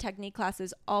would have technique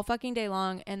classes all fucking day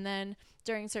long. And then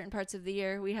during certain parts of the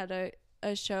year, we had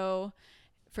a show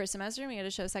first semester and we had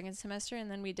a show second semester. And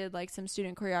then we did like some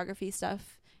student choreography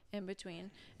stuff in between.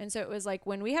 And so it was like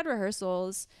when we had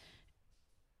rehearsals,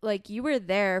 like you were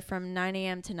there from 9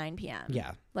 a.m. to 9 p.m.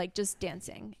 Yeah. Like just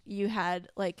dancing. You had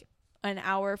like an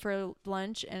hour for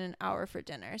lunch and an hour for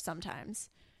dinner sometimes,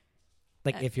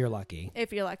 Like if you're lucky.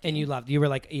 if you're lucky. And you were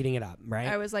like eating it up, right?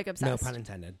 I was like obsessed. No pun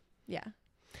intended. Yeah.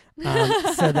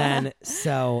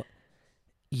 So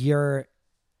you're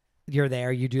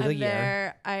there, you do the I'm year.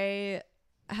 there. I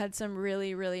had some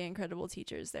really, really incredible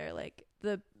teachers there. Like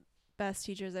the best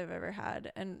teachers I've ever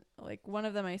had. And like one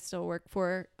of them I still work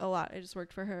for a lot. I just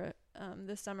worked for her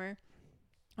this summer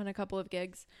on a couple of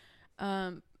gigs.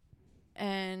 And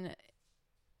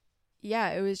yeah,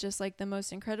 it was just like the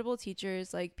most incredible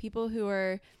teachers, like people who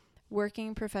are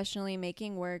working professionally,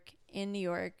 making work in New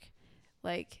York.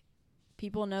 Like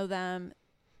people know them.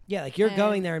 Yeah, like you're And,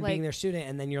 going there and like- being their student,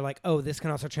 and then you're like, oh, this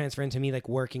can also transfer into me like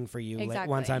working for you, like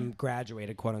once Exactly. I'm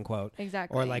graduated, quote unquote,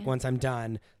 Exactly. or like once I'm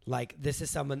done. Like this is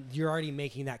someone you're already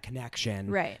making that connection,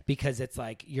 Right. Because it's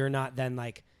like you're not then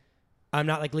like I'm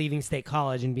not like leaving State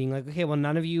College and being like, okay, well,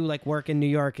 none of you like work in New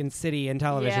York and city and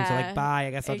television, so Yeah, like bye.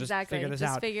 I guess I'll exactly. just figure this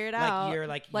Just out. figure it like, out. You're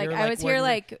like Like you're, I was here working-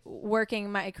 like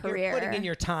working my career. You're putting in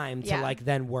your time to Yeah. like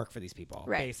then work for these people,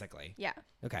 Right. basically. Yeah.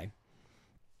 Okay.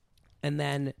 And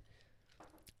then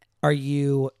are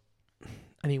you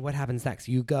I mean, what happens next?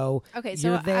 You go Okay, so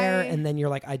you're there I- and then you're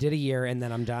like, I did a year and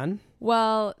then I'm done.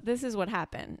 Well, this is what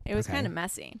happened. It was Okay. kind of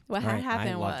messy. What All had right,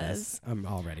 happened I love was this. I'm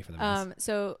all ready for the mess.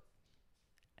 so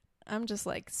I'm just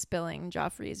like spilling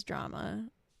Joffrey's drama.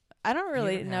 I don't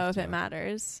really don't know have if to. it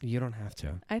matters. You don't have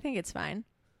to. I think it's fine.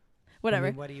 Whatever.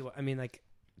 I mean, what do you I mean, like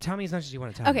tell me as much as you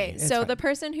want to tell me. Okay, It's so fine. the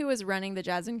person who was running the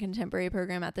Jazz and Contemporary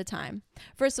program at the time,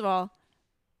 first of all,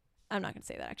 I'm not going to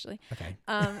say that actually. Okay.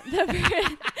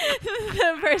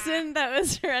 The person that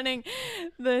was running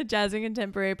the Jazz and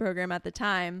Contemporary program at the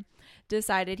time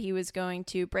decided he was going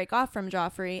to break off from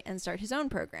Joffrey and start his own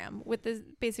program with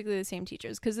basically the same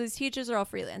teachers, because these teachers are all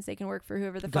freelance. They can work for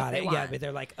whoever the fuck Got they it. want. Yeah, but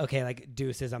they're like, okay, like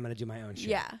deuces, I'm gonna do my own shit.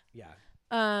 Yeah.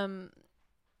 Yeah.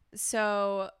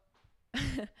 So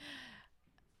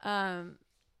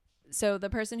so the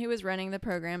person who was running the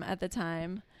program at the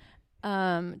time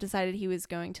decided he was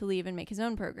going to leave and make his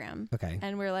own program. Okay.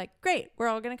 And we're like, great, we're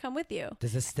all going to come with you.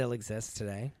 Does this still exist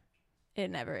today? It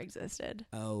never existed.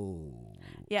 Oh.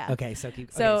 Yeah. Okay, so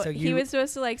keep So, okay, he was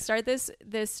supposed to like start this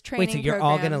training Wait, so you're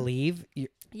program. all gonna leave?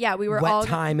 Yeah, we were what all.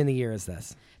 time in the year is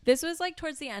this? This was like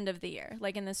towards the end of the year,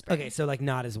 like in the spring. Okay, so like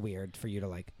not as weird for you to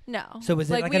like. No. So was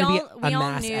it like we gonna all- be we a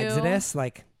all mass knew- exodus?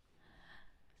 Like,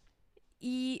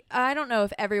 I don't know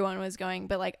if everyone was going,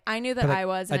 but like I knew that But, like, I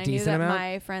was, a and I knew decent that amount?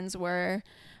 my friends were.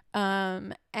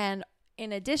 And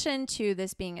in addition to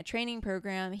this being a training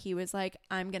program, he was like,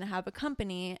 I'm going to have a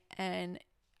company, and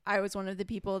I was one of the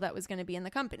people that was going to be in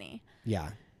the company, yeah.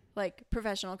 like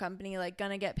professional company, like going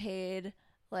to get paid,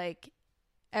 like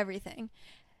everything.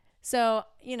 So,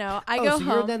 you know, I go so home.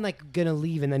 you're then like gonna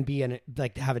leave and then be in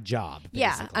like have a job. Yeah,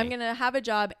 basically. I'm going to have a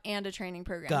job and a training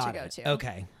program Got to go it. to.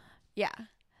 Okay. Yeah.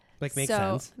 Like makes so,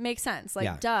 sense. Makes sense. Like,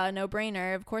 Yeah. duh, no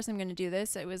brainer. Of course I'm going to do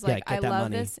this. It was Yeah, like, get I that love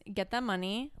money. this. Get that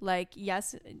money. Like,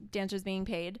 yes, dancers being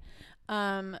paid.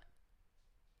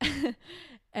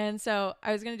 And so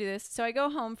I was going to do this. So I go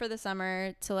home for the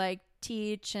summer to like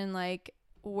teach and like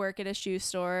work at a shoe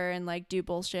store and like do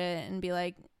bullshit and be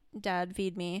like, Dad,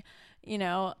 feed me, you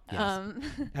know? Yes.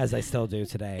 As I still do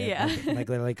today. Yeah. Like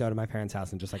literally go to my parents'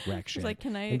 house and just like wreck shit. It's like,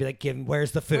 can I, and be like,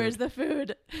 where's the food? where's the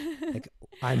food? Like,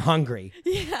 I'm hungry.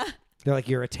 Yeah. They're like,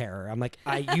 you're a terror. I'm like,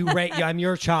 I'm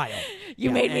your child. You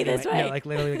Yeah, made me this anyway. way. No, like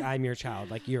literally, like, I'm your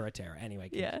child. Like you're a terror. Anyway.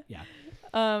 Yeah. Yeah.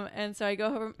 And so I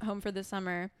go home for the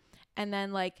summer, and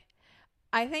then like,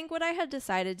 I think what I had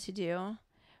decided to do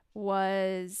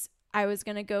was I was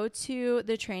going to go to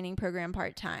the training program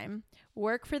part-time,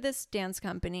 work for this dance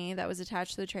company that was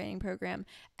attached to the training program.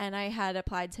 And I had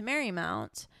applied to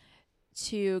Marymount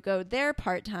to go there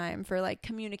part-time for like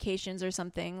communications or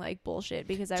something like bullshit,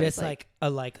 because I Just was like a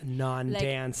like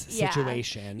non-dance yeah.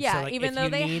 situation. Yeah, So like even if though you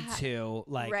they need ha- to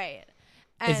like, right.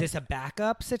 is And this a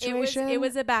backup situation? It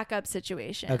was a backup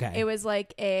situation. Okay. It was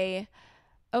like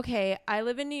okay, I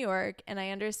live in New York and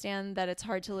I understand that it's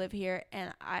hard to live here,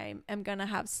 and I am going to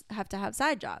have to have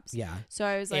side jobs. Yeah. So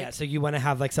I was like, Yeah. So you want to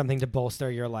have like something to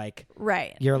bolster your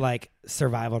right.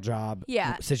 survival job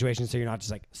Yeah. situation. So you're not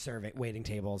just like serving, waiting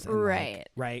tables. And Right. Like,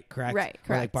 right. Correct. Right,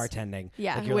 Or like correct. bartending.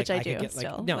 Yeah, Like, you're which like, I could do get, like,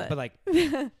 still, no, but- but like,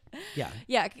 yeah.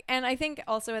 Yeah. And I think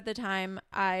also at the time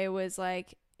I was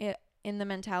like in the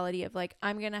mentality of like,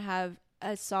 I'm going to have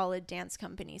a solid dance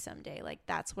company someday. Like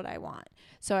that's what I want.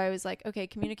 So I was like, okay,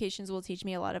 communications will teach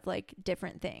me a lot of like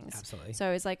different things. Absolutely. So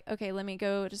I was like, okay, let me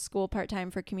go to school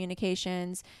part-time for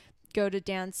communications, go to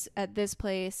dance at this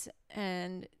place,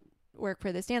 and work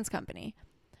for this dance company.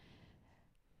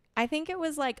 I think it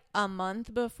was like a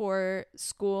month before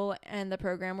school and the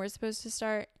program were supposed to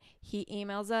start. He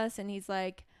emails us and he's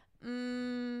like,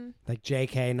 Like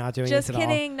JK not doing just this at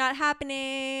kidding, not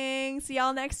happening. See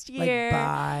y'all next all. year. Like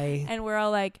bye. And we're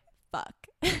all like, fuck.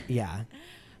 Yeah.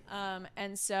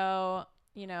 And so,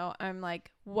 you know, I'm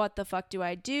like, what the fuck do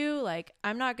I do? Like,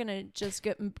 I'm not going to just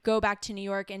go back to New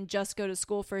York and just go to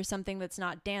school for something that's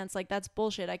not dance. Like, that's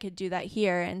bullshit. I could do that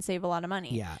here and save a lot of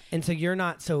money. Yeah. And so you're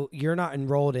not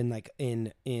enrolled in like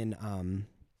in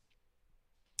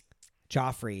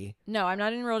Joffrey. No, I'm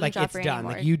not enrolled Like in Joffrey it's done.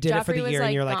 anymore. Like you did it for Joffrey the was, year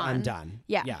and you're like, gone. I'm done.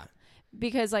 Yeah. Yeah.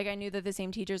 because like I knew that the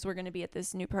same teachers were going to be at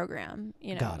this new program,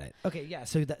 you know. Got it. Okay, yeah.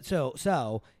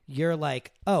 So you're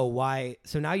like, oh, why?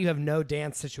 So now you have no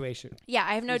dance situation. Yeah,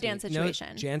 I have no dance situation.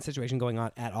 No dance situation going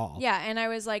on at all. Yeah, and I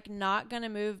was like not going to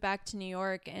move back to New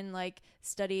York and like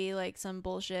study like some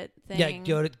bullshit thing. Yeah,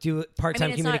 go to do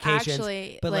part-time communications,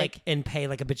 actually, but like and pay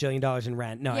like $1 bajillion in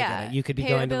rent. No, yeah, I get it. You could be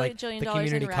going to like the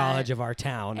community college of our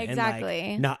town exactly.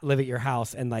 and like not live at your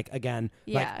house and like again,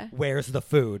 yeah. like where's the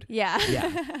food? Yeah.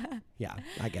 Yeah. Yeah,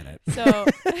 I get it. So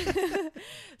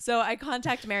so I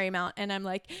contact Marymount and I'm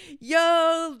like,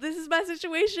 yo, this is my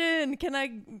situation. Can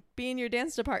I be in your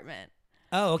dance department?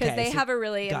 Oh, okay. Because they have a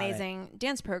really amazing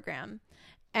dance program.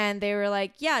 And they were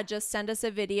like, yeah, just send us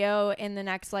a video in the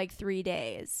next like 3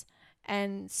 days.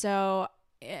 And so,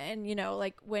 and you know,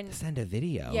 like when send a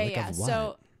video. Yeah, like yeah. Of what?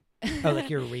 So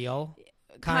like you're real.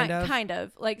 Kind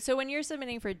of. Like, so when you're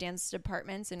submitting for dance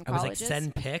departments in colleges. I was like,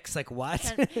 send pics? Like, what?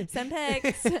 Send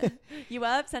pics. You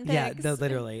up? Send pics. Yeah, no,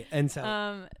 literally. And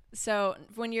so. So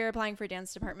when you're applying for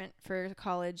dance department for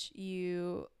college,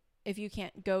 if you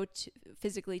can't go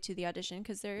physically to the audition,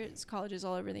 because there's colleges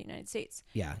all over the United States.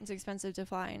 Yeah. It's expensive to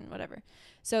fly and whatever.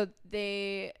 So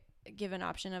they give an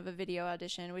option of a video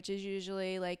audition, which is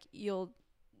usually like you'll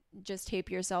just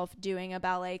tape yourself doing a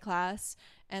ballet class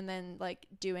and then like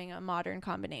doing a modern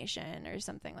combination or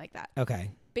something like that.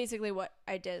 Okay. Basically what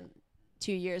I did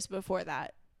 2 years before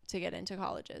that to get into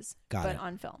colleges, but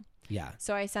on film. Yeah.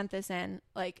 So I sent this in,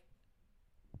 like,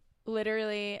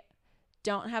 literally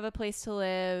don't have a place to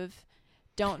live.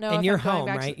 Don't know. And if you're I'm going home,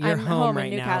 back right? To, you're I'm home right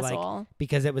in Newcastle. now, like,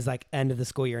 because it was like end of the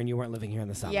school year and you weren't living here in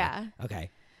the summer. Yeah. Okay.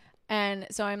 And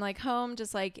so I'm like home,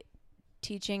 just like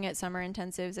teaching at summer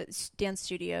intensives at dance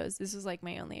studios. This was like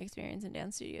my only experience in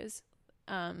dance studios.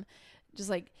 Just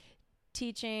like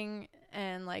teaching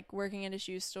and like working at a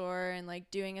shoe store and like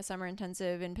doing a summer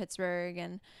intensive in Pittsburgh.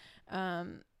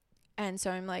 And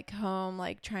so I'm like home,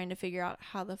 like trying to figure out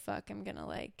how the fuck I'm going to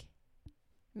like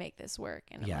make this work.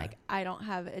 And I'm like, I don't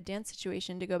have a dance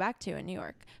situation to go back to in New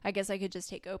York. I guess I could just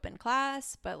take open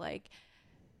class, but like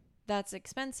that's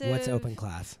expensive. What's open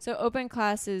class? So open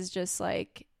class is just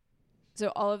like,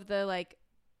 so all of the like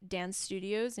dance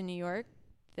studios in New York,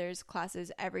 there's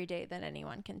classes every day that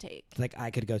anyone can take. Like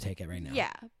I could go take it right now.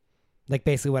 Yeah. Like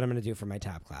basically what I'm going to do for my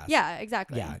tap class. Yeah,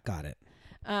 exactly. Yeah, got it.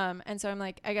 And so I'm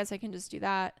like, I guess I can just do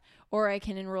that, or I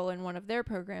can enroll in one of their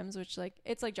programs, which like,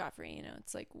 it's like Joffrey, you know,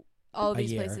 it's like all of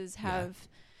these places have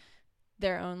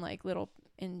their own like little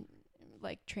in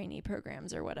like trainee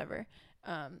programs or whatever.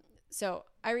 So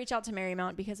I reach out to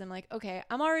Marymount because I'm like, okay,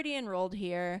 I'm already enrolled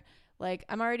here. Like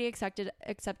I'm already accepted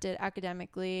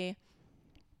academically.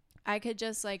 I could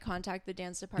just like contact the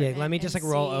dance department. Yeah, let me just like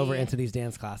roll over into these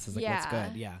dance classes. Like what's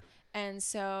good. Yeah. And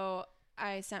so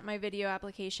I sent my video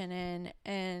application in,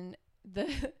 and the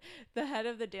head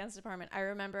of the dance department, I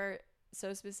remember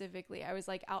so specifically, I was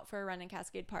like out for a run in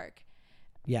Cascade Park.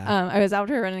 Yeah. I was out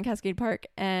for a run in Cascade Park,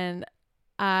 and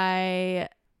I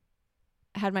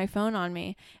had my phone on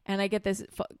me, and I get this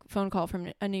phone call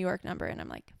from a New York number, and I'm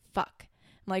like, fuck.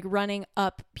 I'm like running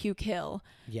up Puke Hill.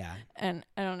 Yeah. And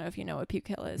I don't know if you know what Puke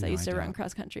Hill is. No, I used to run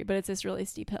cross country, but it's this really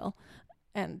steep hill.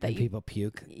 And people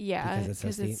puke. Yeah.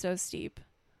 Because it's so steep.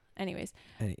 Anyways,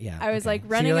 I was like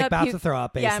running so you're like up about to throw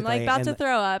up, basically. Yeah, I'm like about to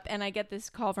throw up, and I get this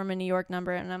call from a New York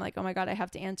number, and I'm like, oh my God, I have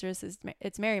to answer this.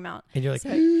 It's Marymount. And you're like,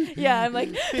 so, yeah, I'm like,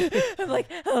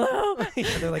 hello.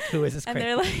 Yeah, they're like, who is this? And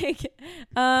they're like,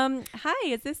 hi,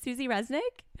 is this Susie Resnick?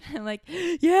 I'm like,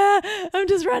 yeah, I'm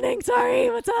just running. Sorry,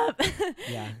 what's up?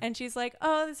 Yeah. And she's like,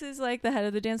 oh, this is like the head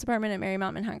of the dance department at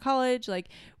Marymount Manhattan College. Like,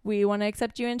 we want to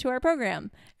accept you into our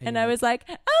program. And I was like,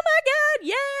 oh my God,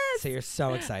 yes. So you're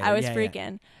so excited. I was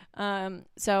freaking.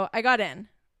 So I got in,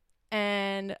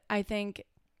 and I think,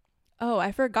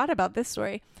 I forgot about this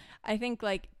story. I think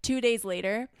like 2 days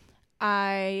later,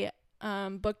 I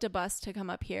booked a bus to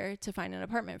come up here to find an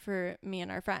apartment for me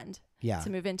and our friend to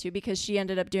move into, because she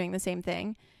ended up doing the same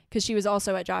thing, because she was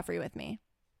also at Joffrey with me.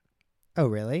 Oh,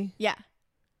 really? Yeah.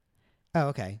 Oh,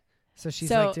 okay. So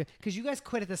she's like, because you guys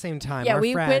quit at the same time. Yeah,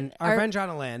 our friend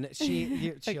Jonna Lynn,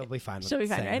 she'll be fine. She'll be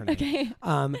fine, right? Okay.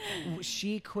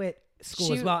 She quit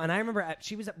school as well, and I remember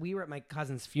we were at my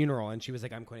cousin's funeral, and she was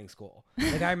like, I'm quitting school.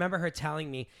 Like I remember her telling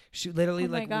me, she literally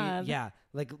I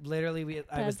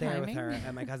was there with her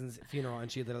at my cousin's funeral,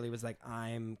 and she literally was like,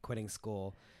 I'm quitting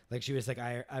school. Like she was like,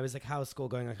 I was like, how's school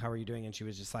going? Like, how are you doing? And she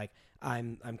was just like,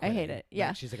 I'm quitting. I hate it. Yeah.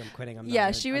 Like, she's like, I'm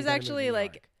quitting. She was actually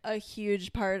like a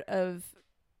huge part of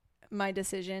my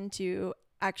decision to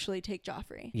actually take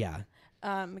Joffrey. Yeah.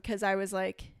 Because I was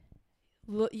like,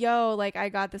 yo, like I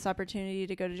got this opportunity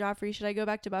to go to Joffrey. Should I go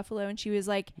back to Buffalo? And she was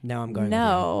like, no, I'm going.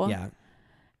 No. Yeah.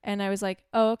 And I was like,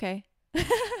 oh, okay.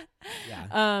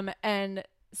 Yeah. And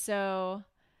so,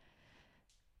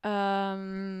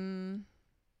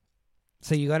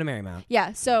 So you go to Marymount.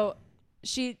 yeah, so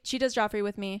she does Joffrey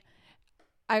with me.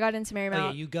 I got into Marymount. Oh,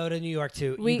 yeah, you go to New York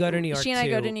too. You go to New York She and I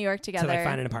go to New York together. to like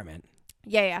find an apartment.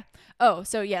 Yeah. Oh,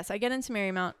 so yes, I get into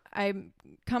Marymount. I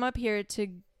come up here to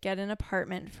get an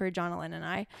apartment for Jonalyn and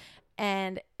I,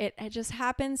 and it just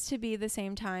happens to be the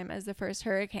same time as the first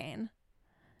hurricane.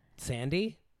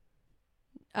 Sandy?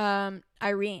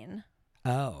 Irene.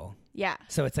 Oh. Yeah.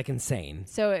 So it's like insane.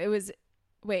 So it was,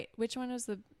 wait, which one was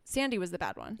Sandy was the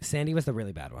bad one. Sandy was the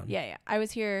really bad one. Yeah. I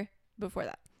was here before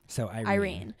that. So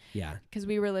Irene. Yeah. Because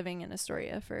we were living in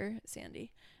Astoria for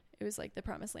Sandy. It was like the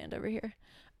promised land over here.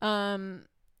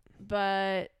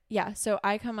 But yeah, so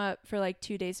I come up for like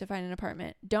 2 days to find an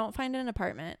apartment. Don't find an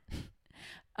apartment.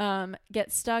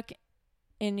 Get stuck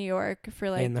in New York for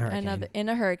like in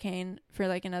a hurricane for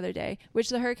like another day, which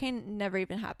the hurricane never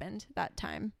even happened that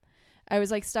time. I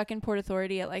was like stuck in Port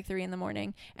Authority at like 3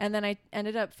 a.m. And then I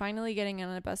ended up finally getting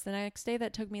on a bus the next day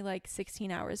that took me like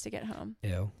 16 hours to get home.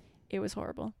 Ew. It was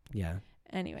horrible. Yeah.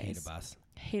 Anyways.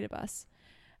 Hate a bus.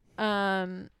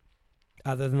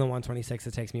 Other than the 126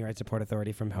 that takes me right to Port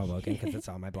Authority from Hoboken because it's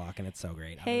on my block and it's so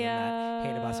great. Hate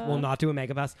a bus. We'll not do a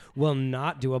mega bus. We'll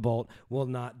not do a Bolt. We'll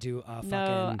not do a fucking...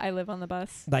 No, I live on the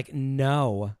bus. Like,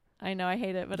 no. I know, I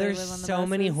hate it, but there's I live on the buses. There's so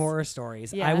many horror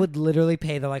stories. Yeah. I would literally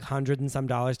pay the like $100 and some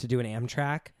to do an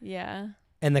Amtrak. Yeah.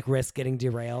 And like risk getting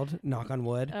derailed, knock on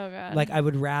wood. Oh, God. Like, I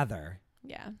would rather.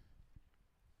 Yeah.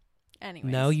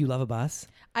 Anyways. No, you love a bus?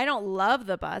 I don't love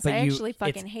the bus. But I actually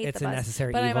fucking hate the bus. It's a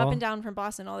necessary but evil. I'm up and down from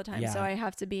Boston all the time, Yeah. so I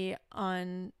have to be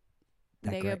on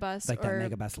Megabus like or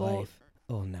that Megabus Bolt life.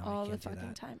 Oh no, all I can't the do fucking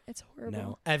that. time. It's horrible.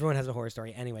 No, everyone has a horror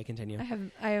story. Anyway, continue.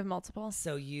 I have multiple.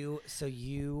 So you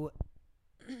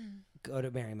go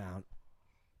to Marymount.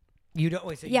 You don't.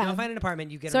 Wait, so you don't find an apartment.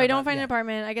 You get. So I don't find an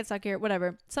apartment. I get stuck here.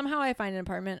 Whatever. Somehow I find an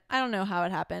apartment. I don't know how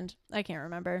it happened. I can't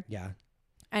remember. Yeah.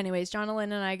 Anyways, Jonalyn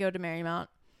and I go to Marymount,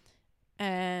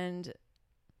 and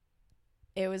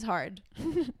it was hard.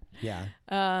 Yeah.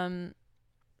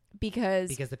 Because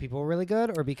the people were really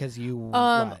good, or because you.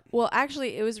 What? Well,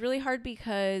 actually, it was really hard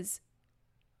because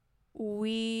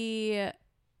we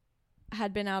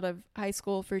had been out of high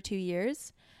school for 2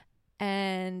 years,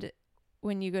 and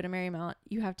when you go to Marymount,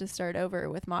 you have to start over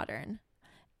with modern.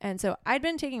 And so I'd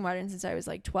been taking modern since I was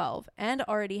like 12 and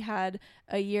already had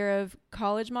a year of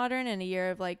college modern and a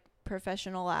year of like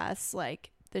professional ass,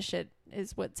 like this shit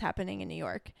is what's happening in New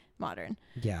York modern.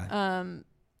 Yeah.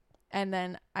 And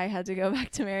then I had to go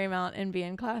back to Marymount and be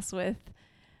in class with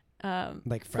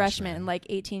like freshmen, like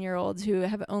 18-year-olds who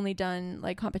have only done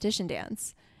like competition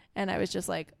dance. And I was just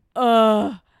like,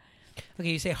 ugh. Okay,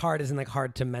 you say hard isn't like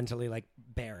hard to mentally like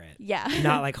bear it. Yeah.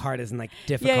 Not like hard isn't like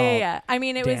difficult. Yeah. I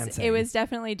mean, dancing. it was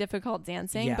definitely difficult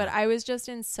dancing, but I was just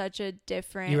in such a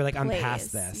different You were like, place. I'm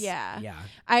past this. Yeah. Yeah.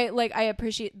 I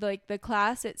appreciate like the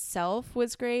class itself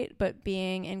was great, but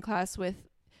being in class with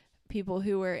people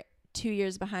who were 2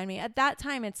 years behind me at that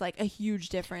time, it's like a huge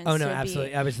difference. Oh no,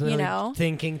 absolutely. I was literally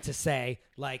thinking to say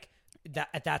like that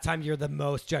at that time you're the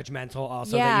most judgmental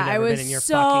also that you've ever been in your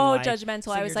so fucking life. judgmental.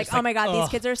 So I was like, oh my God, these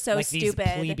kids are so like stupid.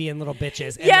 These plebeian little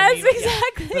bitches. And yes, then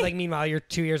exactly. Yeah. But like meanwhile you're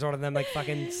 2 years older than them, like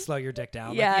fucking slow your dick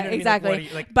down. Yeah, like, you know exactly. What I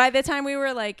mean? Like, by the time we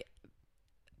were like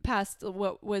past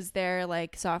what was their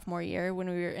like sophomore year, when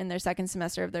we were in their second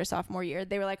semester of their sophomore year,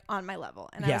 they were like on my level,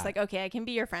 and I was like, okay, I can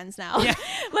be your friends now. Yeah.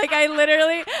 Like I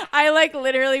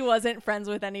literally wasn't friends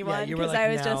with anyone because like, I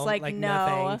was no, just like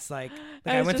no thanks. Like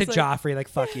I went to Joffrey, like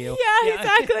fuck you. Yeah,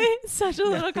 exactly. Such a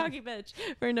little cocky bitch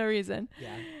for no reason.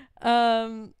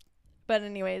 Yeah. But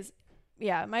anyways,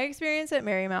 yeah, my experience at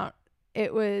Marymount,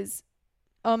 it was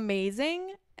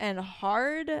amazing and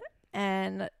hard,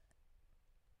 and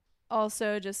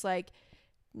also just like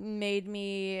made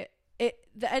me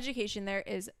the education there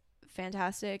is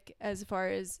fantastic as far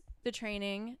as the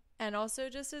training, and also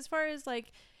just as far as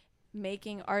like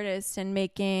making artists and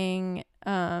making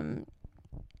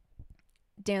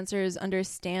dancers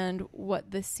understand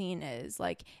what the scene is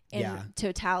like in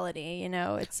totality, you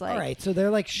know. It's like, all right, so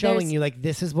they're like showing you like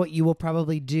this is what you will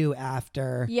probably do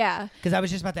after. Yeah, because I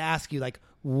was just about to ask you like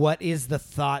what is the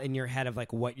thought in your head of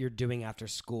like what you're doing after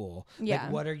school. Yeah,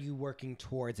 like what are you working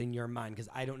towards in your mind, because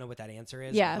I don't know what that answer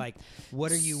is. Yeah, like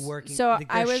what are you working, so like,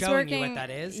 I was showing working you what that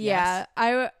is. Yeah,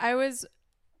 yes?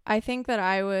 I think that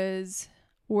I was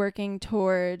working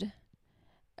toward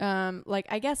like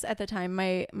I guess at the time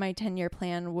my 10-year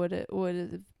plan would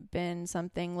have been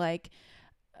something like,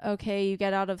 okay, you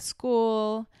get out of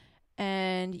school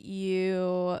and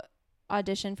you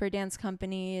audition for dance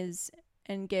companies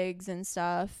and gigs and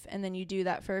stuff, and then you do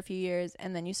that for a few years,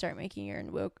 and then you start making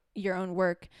your own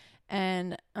work,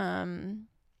 and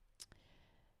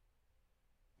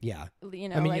Yeah. you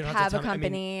know, I mean, you like don't have to have a tell me- I mean,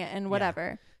 company and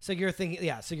whatever. So you're thinking,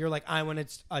 yeah. So you're like, I want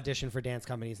to audition for dance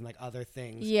companies and like other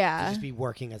things. Yeah. To just be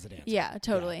working as a dancer. Yeah,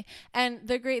 totally. And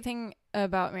the great thing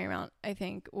about Marymount, I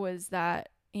think, was that,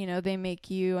 you know, they make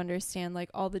you understand like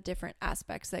all the different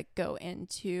aspects that go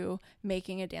into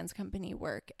making a dance company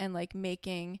work, and like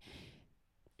making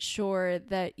sure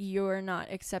that you're not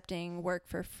accepting work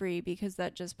for free, because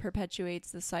that just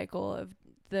perpetuates the cycle of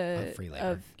Of free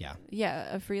labor.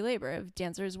 of free labor, of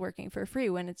dancers working for free,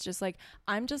 when it's just like,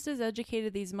 I'm just as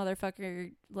educated these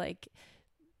motherfucker like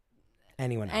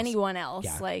Anyone else.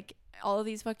 Yeah. like all of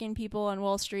these fucking people on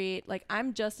Wall Street, like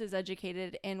I'm just as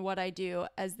educated in what I do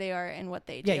as they are in what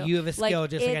they do. Yeah, you have a skill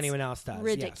just like it's anyone else does.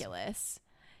 ridiculous,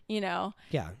 you know.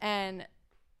 Yeah. And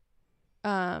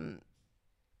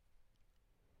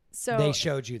so they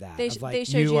showed you that. they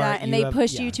showed you that, and they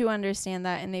push you to understand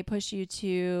that, and they push you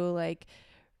to like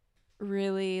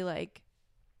really like,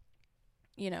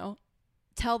 you know,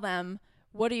 tell them,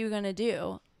 what are you going to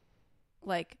do?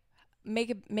 Like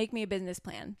make me a business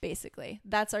plan, basically.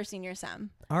 That's our senior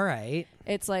sem. All right.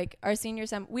 It's like our senior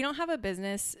sem. We don't have a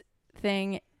business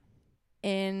thing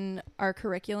in our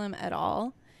curriculum at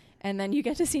all. And then you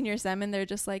get to senior sem and they're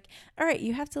just like, all right,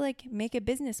 you have to like make a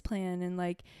business plan and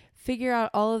like figure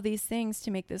out all of these things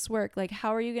to make this work. Like,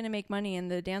 how are you going to make money in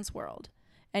the dance world?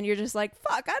 And you're just like,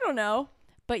 fuck, I don't know.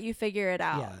 But you figure it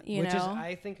out, which is,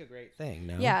 I think, a great thing.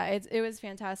 No? Yeah, it was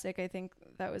fantastic. I think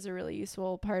that was a really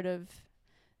useful part of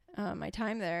my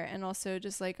time there. And also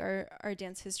just like our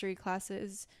dance history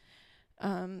classes,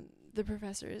 the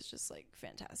professor is just like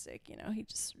fantastic. You know,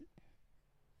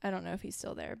 I don't know if he's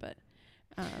still there, but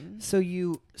So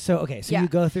you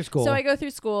go through school. So I go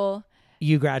through school.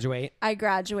 You graduate. I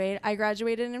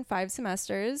graduated in 5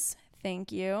 semesters.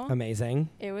 Thank you. Amazing.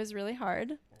 It was really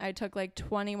hard. I took like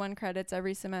 21 credits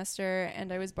every semester,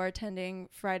 and I was bartending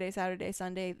Friday, Saturday,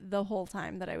 Sunday the whole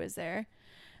time that I was there.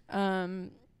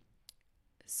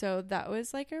 So that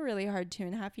was like a really hard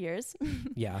 2.5 years.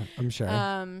 Yeah, I'm sure.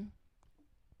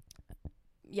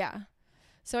 Yeah.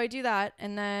 So I do that,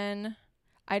 and then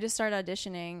I just start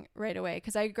auditioning right away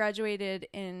because I graduated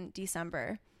in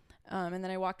December, and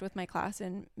then I walked with my class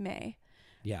in May.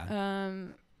 Yeah.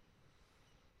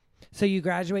 So you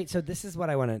graduate. So this is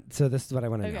what I want to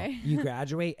know. Okay. You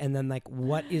graduate, and then like,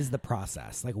 what is the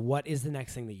process? Like, what is the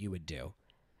next thing that you would do?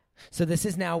 So this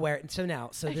is now where.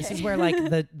 This is where like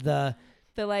the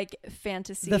like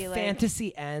fantasy. The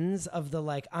fantasy ends of the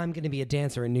like, I'm going to be a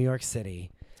dancer in New York City.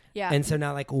 Yeah. And so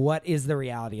now, like, what is the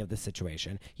reality of the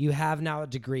situation? You have now a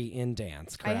degree in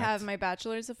dance, correct? I have my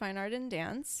bachelor's of fine art in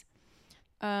dance.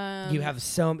 You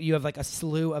have like a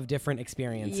slew of different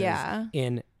experiences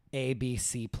in A, B,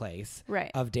 C place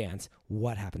of dance.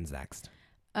 What happens next?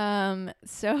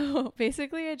 So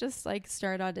basically I just like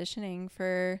start auditioning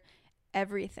for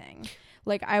everything.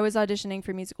 Like I was auditioning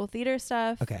for musical theater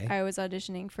stuff. Okay. I was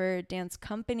auditioning for dance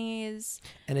companies.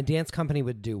 And a dance company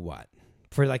would do what?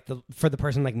 For the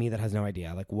person like me that has no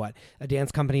idea, like what a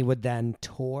dance company would then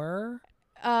tour?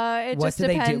 It what just do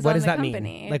depends they do? What on does the that company.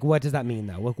 mean? Like, what does that mean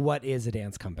though? Like, what is a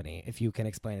dance company? If you can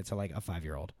explain it to like a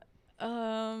 5-year-old.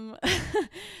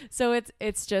 So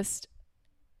it's just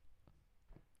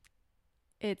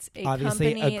it's a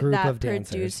Obviously company a group of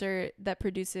dancers. that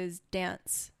produces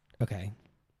dance. Okay.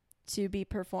 To be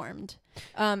performed.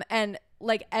 And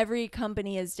like every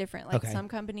company is different. Like some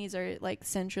companies are like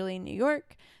centrally in New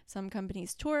York, some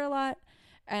companies tour a lot,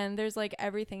 and there's like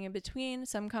everything in between.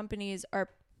 Some companies are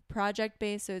project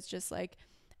based, so it's just like,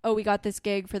 oh, we got this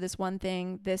gig for this one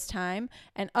thing this time,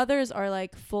 and others are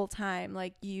like full time,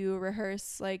 like you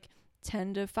rehearse like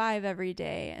 10 to 5 every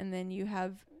day, and then you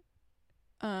have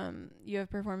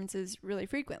performances really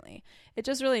frequently. It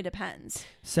just really depends.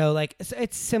 So like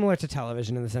it's similar to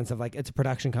television in the sense of like it's a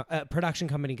production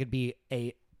company could be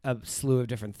a slew of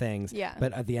different things. Yeah.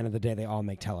 But at the end of the day, they all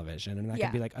make television, and that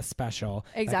could be like a special.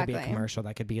 Exactly. That could be a commercial.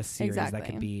 That could be a series. That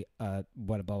could be blah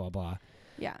blah blah.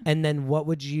 Yeah. And then what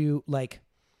would you like?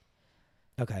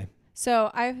 Okay.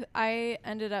 So I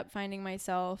ended up finding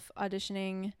myself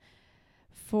auditioning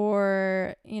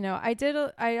for, I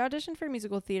auditioned for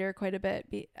musical theater quite a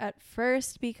bit at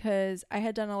first because I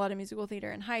had done a lot of musical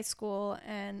theater in high school,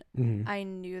 and I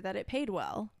knew that it paid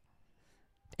well.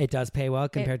 It does pay well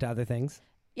compared to other things?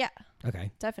 Yeah.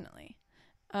 Okay. Definitely.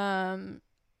 I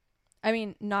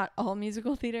mean, not all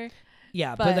musical theater.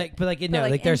 Yeah, but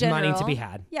there's money to be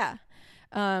had. Yeah.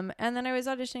 And then I was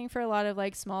auditioning for a lot of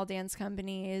like small dance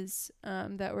companies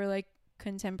that were like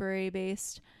contemporary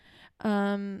based.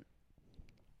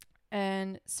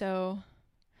 And so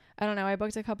I don't know, I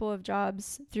booked a couple of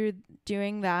jobs through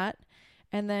doing that.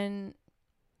 And then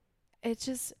it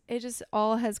just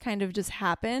all has kind of just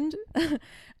happened.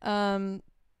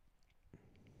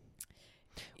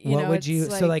 What would you,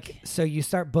 like, so you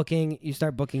start booking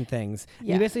things.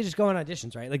 Yeah. You basically just go on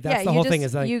auditions, right? Like that's Yeah, the you whole just- thing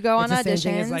is like, you go it's on the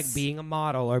same thing as like auditions. being a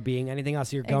model or being anything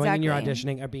else. You're going and you're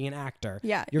Exactly. auditioning or being an actor.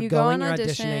 Yeah, You're you go going, on you're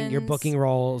auditioning, you're auditions. booking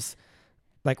roles,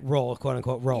 like quote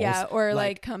unquote roles. Yeah, or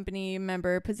like company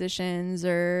member positions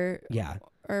or Yeah.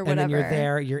 or whatever. And then you're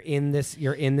there, you're in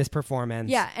this performance.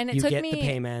 Yeah, and it you took get me the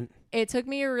payment. It took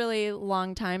me a really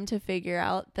long time to figure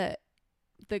out that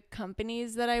the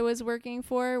companies that I was working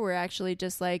for were actually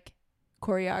just like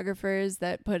choreographers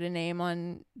that put a name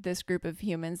on this group of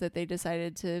humans that they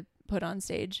decided to put on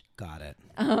stage. Got it.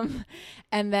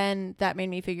 And then that made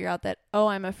me figure out that, oh,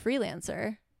 I'm a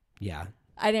freelancer. Yeah.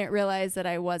 I didn't realize that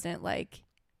I wasn't like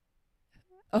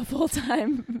a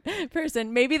full-time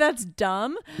person. Maybe that's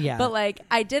dumb, Yeah. but like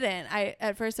I didn't.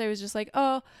 At first I was just like,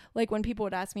 oh, like when people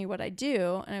would ask me what I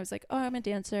do, and I was like, oh, I'm a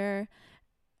dancer.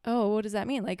 Oh, what does that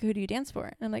mean? Like, who do you dance for?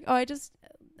 And I'm like, oh,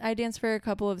 I dance for a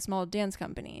couple of small dance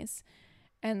companies.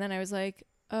 And then I was like,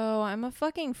 oh, I'm a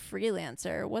fucking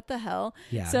freelancer. What the hell?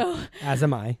 Yeah. So As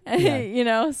am I. Yeah. you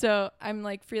know, so I'm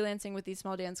like freelancing with these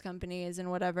small dance companies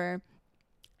and whatever.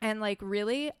 And like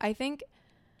really, I think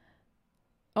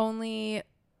only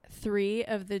 3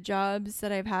 of the jobs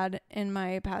that I've had in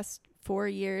my past 4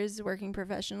 years working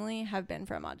professionally have been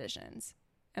from auditions.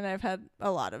 And I've had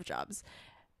a lot of jobs,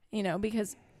 you know,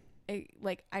 because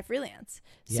I freelance.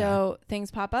 Yeah. So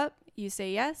things pop up, you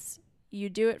say yes, you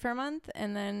do it for a month,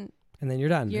 and then you're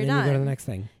done. You're and then you go to the done. next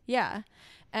thing. yeah.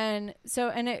 And so,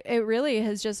 and it really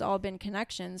has just all been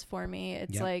connections for me.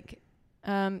 It's Yep. like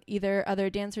either other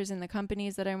dancers in the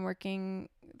companies that I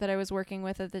was working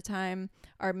with at the time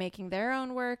are making their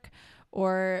own work,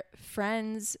 or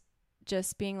friends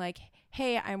just being like,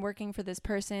 hey, I'm working for this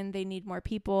person. They need more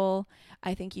people.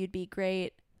 I think you'd be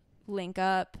great. Link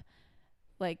up.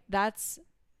 Like that's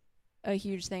a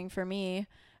huge thing for me.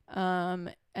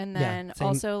 And then same.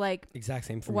 also like Exact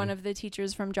same for one me. of the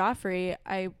teachers from Joffrey,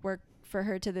 I work for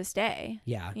her to this day.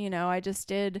 Yeah. You know, I just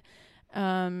did,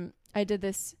 I did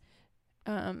this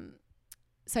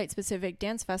site-specific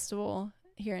dance festival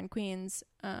here in Queens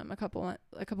a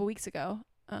couple weeks ago,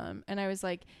 and I was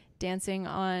like dancing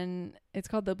on. It's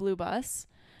called the Blue Bus,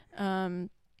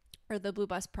 or the Blue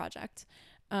Bus Project,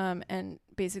 and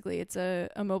basically it's a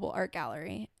mobile art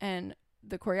gallery. And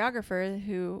the choreographer,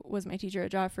 who was my teacher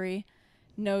at Joffrey,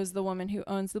 knows the woman who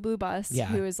owns the Blue Bus, Yeah.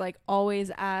 who is like always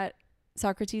at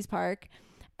Socrates Park.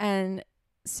 And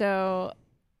so,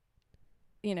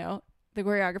 you know, the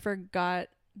choreographer got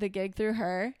the gig through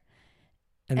her.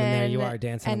 And then there you are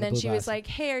dancing on And the then blue she bus. was like,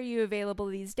 hey, are you available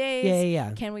these days?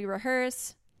 Yeah. Can we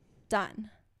rehearse?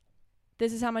 Done.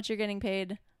 This is how much you're getting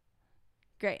paid.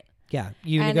 Great. Yeah.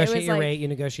 You And it negotiate was your like- rate. You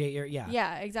negotiate your, yeah.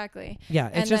 Yeah, exactly. Yeah.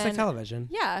 It's And just like then- television.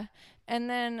 Yeah. And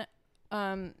then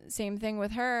same thing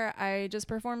with her. I just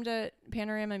performed at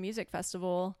Panorama Music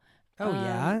Festival. Oh,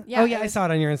 yeah? yeah, Oh, yeah. it I was- saw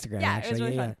it on your Instagram, Yeah, actually. it was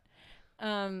really yeah,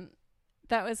 fun.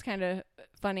 That was kind of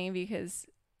funny because,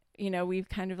 you know, we've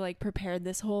kind of like prepared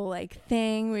this whole like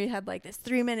thing. We had like this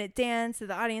 3-minute dance that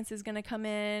the audience is going to come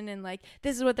in and like,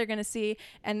 this is what they're going to see.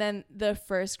 And then the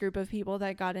first group of people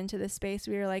that got into this space,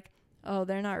 we were like, oh,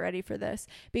 they're not ready for this,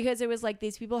 because it was like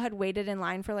these people had waited in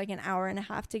line for like an hour and a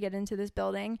half to get into this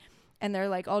building, and they're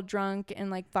like all drunk and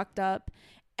like fucked up,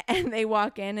 and they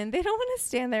walk in and they don't want to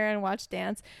stand there and watch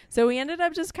dance. So we ended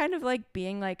up just kind of like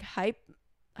being like hype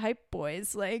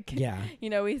boys, like, Yeah.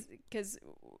 you know, because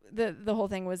the whole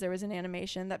thing was there was an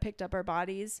animation that picked up our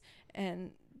bodies, and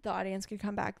the audience could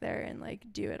come back there and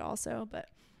like do it also. But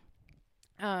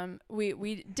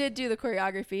we did do the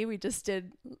choreography. We just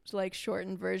did like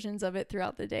shortened versions of it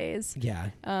throughout the days. Yeah.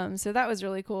 So that was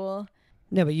really cool.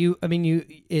 No, but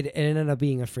it ended up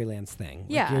being a freelance thing.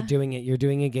 Like, Yeah. you're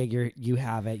doing a gig, you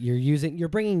have it, you're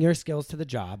bringing your skills to the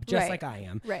job, just Right. like I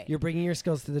am. Right. You're bringing your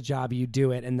skills to the job, you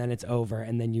do it, and then it's over,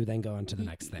 and then you then go on to the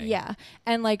next thing. Yeah.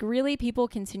 And like really people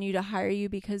continue to hire you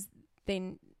because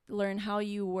they learn how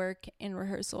you work in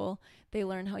rehearsal. They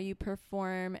learn how you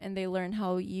perform, and they learn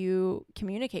how you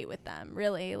communicate with them.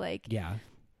 Really, like, Yeah.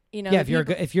 you know, Yeah, the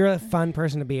people- if you're a fun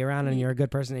person to be around and you're a good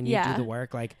person and you Yeah. do the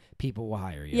work, like, people will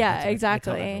hire you. Yeah, That's what I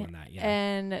exactly. tell everyone that, yeah.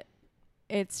 And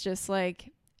it's just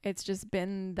like, it's just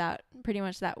been that pretty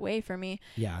much that way for me.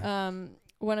 Yeah.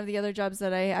 One of the other jobs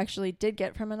that I actually did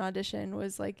get from an audition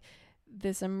was like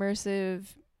this immersive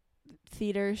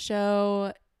theater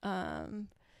show.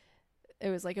 It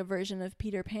was like a version of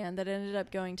Peter Pan that ended up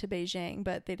going to Beijing,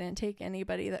 but they didn't take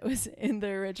anybody that was in the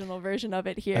original version of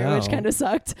it here, which Oh. kind of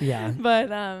sucked. Yeah. But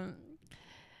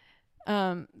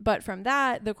But from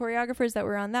that, the choreographers that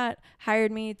were on that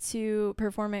hired me to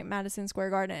perform at Madison Square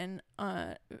Garden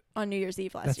on New Year's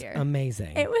Eve last year. That's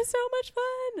amazing. It was so much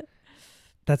fun.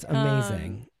 That's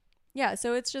amazing. Yeah,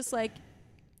 so it's just like,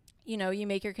 you know, you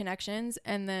make your connections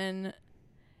and then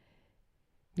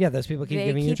Yeah, those people keep they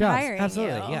giving you keep jobs. hiring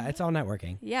Absolutely. you. Yeah, it's all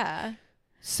networking. yeah.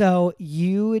 So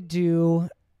you do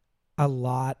a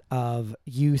lot of,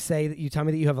 you tell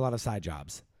me that you have a lot of side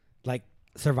jobs, like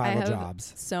survival I have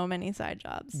jobs. so many side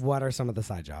jobs. What are some of the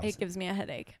side jobs? It gives me a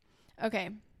headache.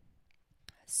 Okay.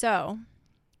 So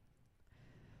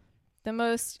the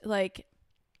most like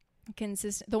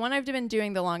consistent, the one I've been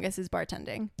doing the longest is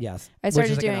bartending. Yes. I started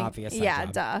Which is like doing an obvious side yeah,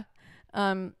 job.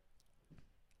 duh.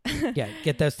 Yeah,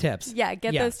 get those tips. Yeah,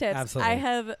 get Yeah, those tips. absolutely. I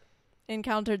have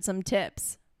encountered some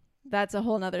tips. That's a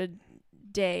whole nother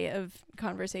day of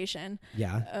conversation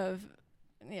Yeah. of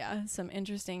some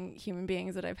interesting human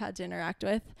beings that I've had to interact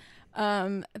with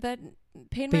that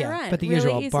paid my rent but the really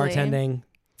usual easily. bartending.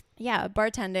 Yeah,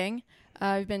 bartending.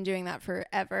 I've been doing that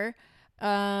forever.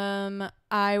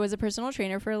 I was a personal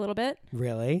trainer for a little bit.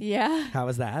 Really? Yeah. How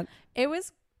was that? It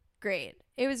was great.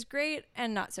 It was great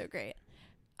and not so great.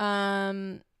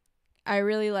 I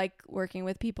really like working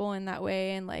with people in that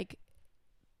way and like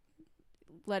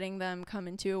letting them come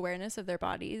into awareness of their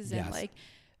bodies and Yes. like,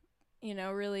 you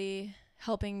know, really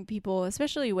helping people,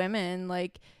 especially women,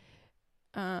 like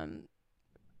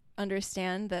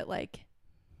understand that like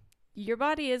your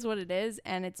body is what it is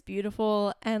and it's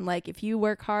beautiful, and like if you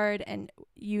work hard and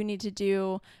you need to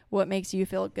do what makes you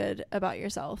feel good about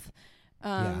yourself.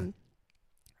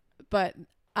 But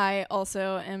I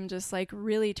also am just like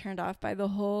really turned off by the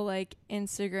whole like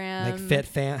Instagram Like fit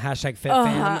fam, hashtag fit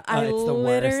fam. I It's the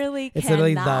worst. literally It's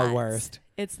literally the cannot. worst.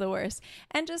 It's the worst.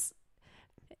 And just,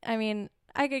 I mean,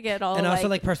 I could get all And also, like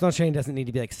like, personal training doesn't need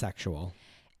to be like sexual.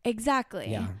 exactly.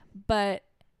 Yeah. But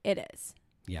it is.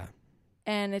 Yeah.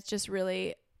 And it's just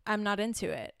really, I'm not into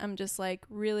it. I'm just like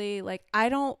really like, I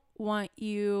don't want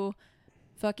you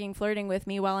fucking flirting with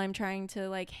me while I'm trying to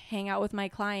like hang out with my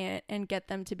client and get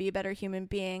them to be a better human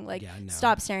being. Like, Yeah, no.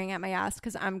 stop staring at my ass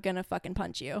because I'm gonna fucking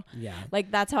punch you. Yeah. Like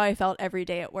that's how I felt every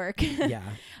day at work. Yeah.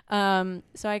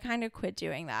 So I kind of quit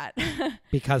doing that.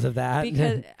 Because of that.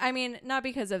 Because I mean, not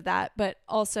because of that, but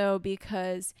also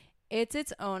because it's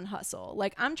its own hustle.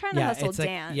 Like I'm trying to Yeah, hustle it's like-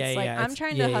 dance. yeah, Like yeah, I'm it's-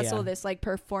 trying yeah, to yeah, hustle yeah. this like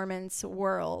performance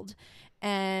world.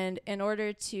 And in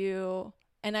order to,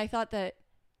 and I thought that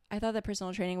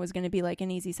personal training was going to be like an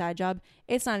easy side job.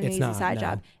 It's not an It's easy not, side no.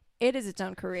 job. It is its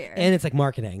own career. And it's like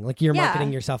marketing. Like you're Yeah.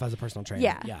 marketing yourself as a personal trainer.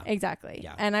 yeah, Yeah. exactly.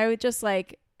 Yeah. And I would just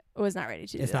like was not ready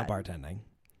to do It's that. not bartending.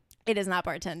 It is not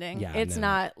bartending. Yeah, It's no.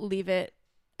 not leave it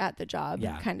at the job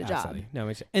Yeah. kind of absolutely. job.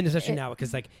 No, and especially It- now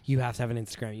because like you have to have an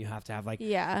Instagram. You have to have like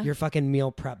Yeah. your fucking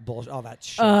meal prep bullshit. All that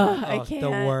shit. I Oh, can't. The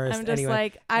worst. I'm just Anyway,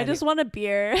 like, I just want a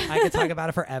beer. I could talk about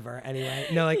it forever. Anyway.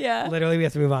 No, like Yeah. literally we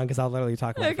have to move on because I'll literally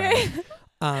talk about it Okay.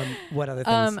 forever. What other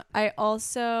things? I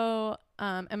also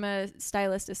am a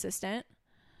stylist assistant.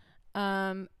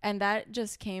 And that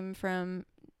just came from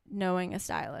knowing a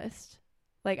stylist.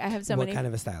 Like I have so what many kind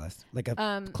of a stylist? Like a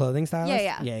um clothing stylist?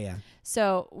 yeah. Yeah.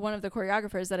 so one of the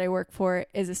choreographers that I work for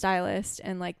is a stylist,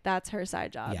 and like that's her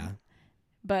side job. Yeah.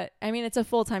 But I mean, it's a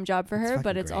full-time job for It's her, fucking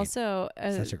but it's great. also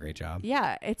Such a great job.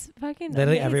 yeah, it's fucking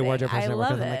Literally every amazing. wardrobe person I work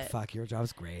love with, I'm it. like, fuck, your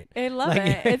job's great. I love Like,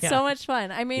 it. It's yeah. so much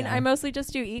fun. I mean, Yeah. I mostly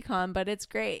just do econ, but it's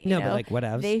great. You No, know? but like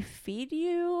whatevs. They feed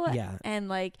you. Yeah. And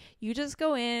like you just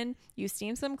go in, you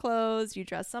steam some clothes, you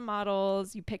dress some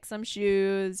models, you pick some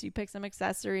shoes, you pick some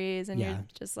accessories, and Yeah. you're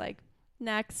just like,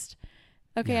 next.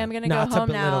 Okay, Yeah. I'm gonna Not go home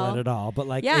to belittle now. it at all, but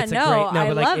like Yeah, it's no, a great I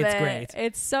but like love it's it. great.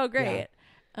 It's so great.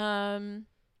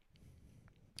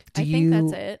 Do I you,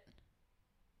 think that's it.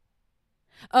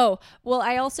 Oh, well,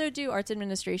 I also do arts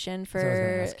administration So I was gonna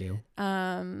for ask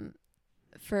you.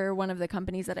 for one of the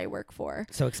companies that I work for.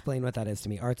 So explain what that is to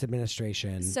me. Arts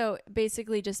administration, So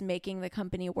basically just making the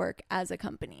company work as a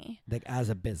company, like as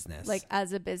a business. like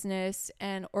as a business,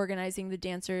 and organizing the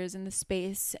dancers in the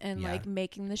space and Yeah. like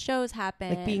making the shows happen.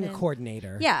 like being a and-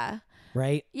 coordinator. Yeah.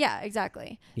 Right? Yeah,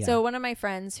 exactly. Yeah. So one of my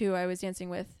friends who I was dancing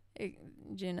with,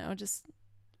 just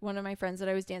one of my friends that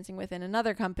I was dancing with in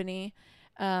another company,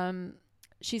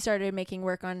 she started making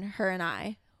work on her and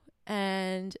I.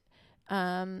 And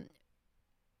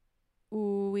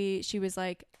she was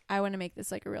like, I want to make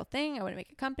this like a real thing. I want to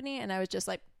make a company. And I was just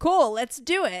like, cool, let's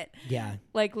do it. Yeah.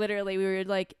 Like literally we were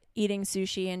like eating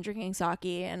sushi and drinking sake.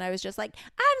 And I was just like,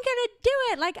 I'm going to do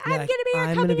it. Like I'm Yeah, going to be your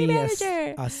I'm gonna company be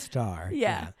manager. a star.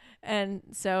 Yeah. And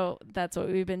so that's what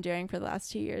we've been doing for the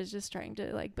last 2 years, just trying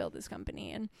to like build this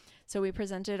company. And so we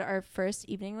presented our first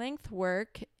evening length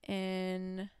work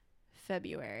in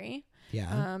February.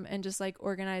 Yeah. and just like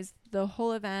organize the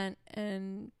whole event.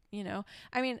 And, you know,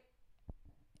 I mean,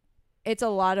 it's a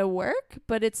lot of work,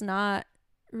 but it's not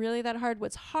really that hard.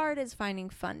 What's hard is finding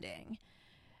funding,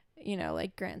 you know,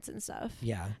 like grants and stuff.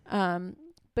 Yeah.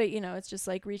 But, you know, it's just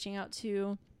like reaching out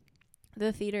to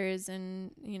the theaters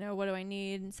and, you know, what do I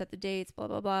need, and set the dates, blah,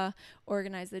 blah, blah,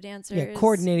 organize the dancers. Yeah.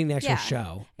 Coordinating the actual Yeah,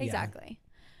 show. Exactly.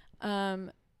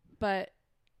 But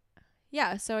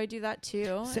yeah, so I do that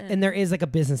too. So, and there is like a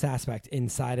business aspect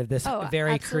inside of this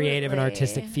very creative and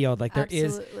artistic field. Like there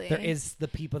is the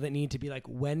people that need to be like,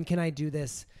 when can I do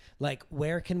this? Like,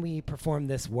 where can we perform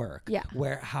this work? Yeah.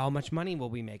 How much money will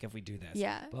we make if we do this?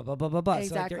 Yeah. Blah, blah, blah, blah, blah.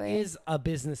 Exactly. So like, there is a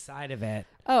business side of it.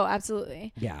 Oh,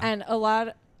 absolutely. Yeah. And a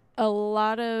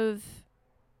lot of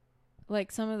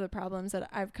like some of the problems that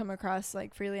I've come across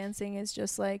like freelancing is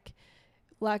just like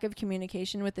lack of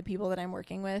communication with the people that I'm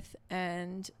working with,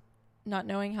 and not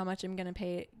knowing how much I'm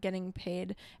getting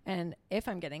paid, and if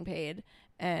I'm getting paid.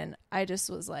 And I just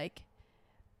was like,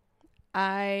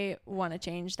 I want to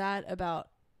change that about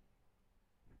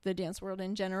the dance world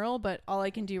in general, but all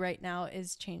I can do right now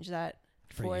is change that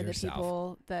for the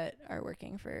people that are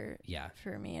working for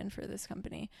me and for this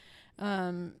company.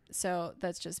 So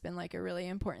that's just been like a really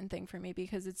important thing for me,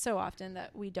 because it's so often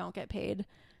that we don't get paid.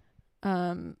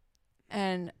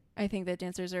 And I think that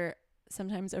dancers are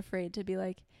sometimes afraid to be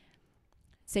like,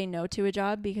 say no to a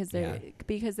job, because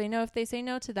they know if they say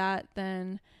no to that,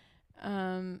 then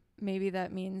maybe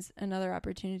that means another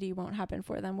opportunity won't happen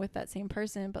for them with that same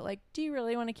person. But like, do you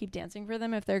really want to keep dancing for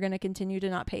them if they're going to continue to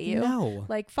not pay you? No.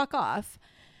 Like, fuck off.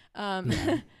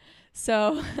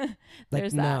 So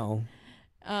there's that. No.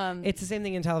 It's the same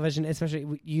thing in television, especially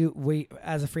we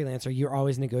as a freelancer, you're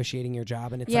always negotiating your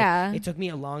job, and it's like, it took me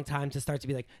a long time to start to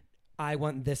be like, I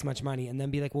want this much money, and then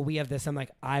be like, well, we have this. I'm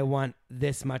like, I want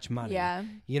this much money. Yeah.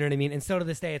 You know what I mean? And so to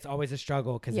this day, it's always a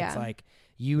struggle, because it's like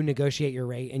you negotiate your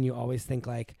rate and you always think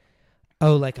like,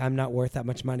 oh, like I'm not worth that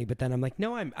much money. But then I'm like,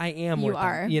 no, I am worth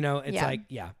that. You know, it's like,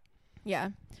 Yeah.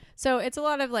 So it's a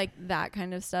lot of like that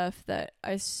kind of stuff that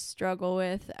I struggle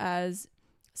with as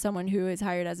someone who is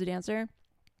hired as a dancer.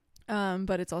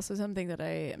 But it's also something that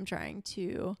I am trying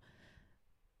to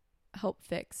help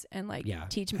fix and like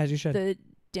teach as you should. The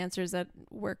dancers that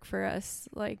work for us,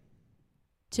 like,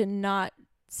 to not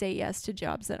say yes to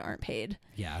jobs that aren't paid.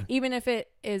 Yeah. Even if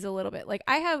it is a little bit like,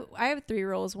 I have 3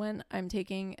 roles when I'm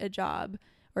taking a job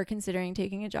or considering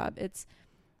taking a job. It's,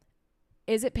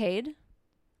 is it paid?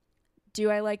 Do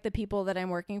I like the people that I'm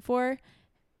working for?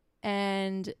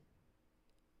 And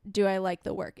do I like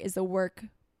the work? Is the work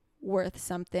worth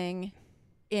something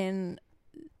in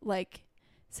like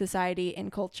society,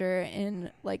 in culture,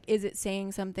 in like, is it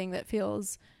saying something that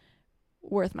feels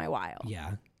worth my while?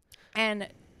 Yeah. And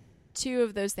 2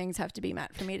 of those things have to be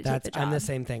met for me to take the job. I'm the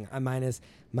same thing. Mine is,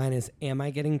 am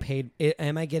I getting paid?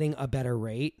 Am I getting a better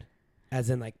rate, as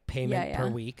in like payment per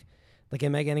week? Like,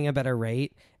 am I getting a better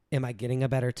rate? Am I getting a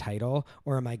better title,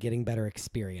 or am I getting better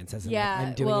experience? As in like,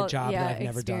 I'm doing a job that I've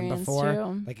never done before.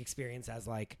 Too. Like, experience as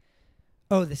like,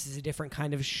 oh, this is a different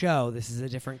kind of show. This is a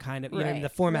different kind of, you know, the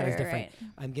format is different.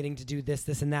 Right. I'm getting to do this,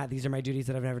 and that. These are my duties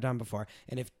that I've never done before.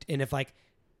 And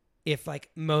if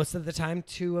most of the time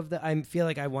 2 of the, I feel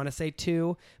like I want to say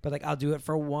 2, but like I'll do it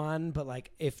for 1. But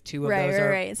like if 2 of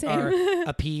those are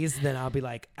appeased, then I'll be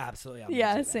like, absolutely.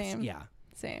 Same. Yeah.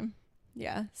 Same.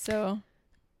 Yeah. So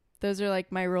those are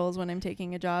like my roles when I'm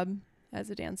taking a job as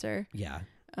a dancer. Yeah.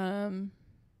 I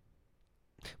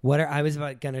was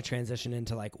about going to transition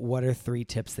into like, what are 3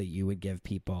 tips that you would give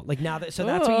people? Like now that, so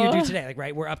that's what you do today. Like,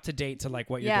 right. We're up to date to like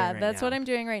what you're doing right now. Yeah, that's what I'm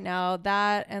doing right now.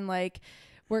 That, and like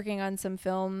working on some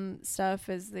film stuff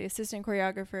as the assistant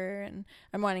choreographer. And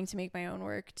I'm wanting to make my own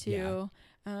work too,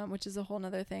 which is a whole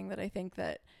nother thing that I think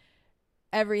that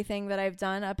everything that I've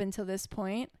done up until this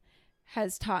point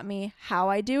has taught me how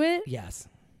I do it. Yes.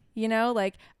 You know,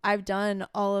 like I've done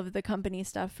all of the company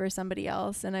stuff for somebody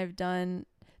else, and I've done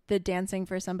the dancing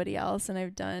for somebody else, and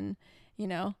I've done, you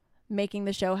know, making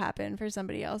the show happen for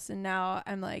somebody else. And now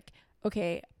I'm like,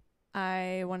 okay,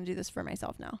 I want to do this for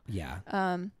myself now. Yeah.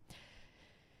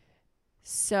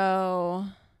 So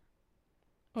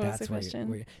what was the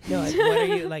question? No, like, what are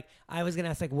you like, I was going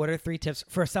to ask like, what are 3 tips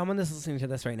for someone that's listening to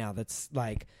this right now? That's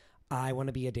like, I want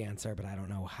to be a dancer, but I don't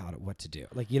know what to do.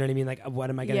 Like, you know what I mean? Like, what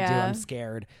am I going to do? I'm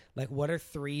scared. Like, what are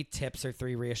 3 tips or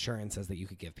 3 reassurances that you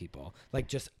could give people? Like,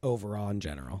 just overall in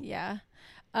general. Yeah.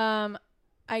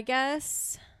 I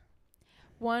guess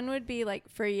one would be like,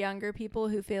 for younger people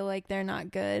who feel like they're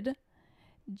not good,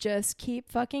 just keep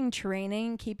fucking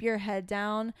training, keep your head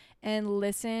down, and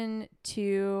listen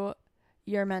to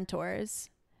your mentors.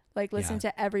 Like, listen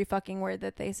to every fucking word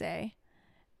that they say.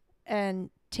 And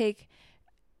take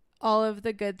all of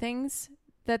the good things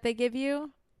that they give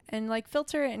you and like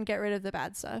filter it and get rid of the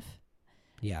bad stuff.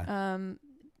 Yeah.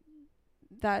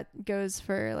 That goes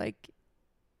for like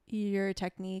your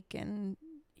technique and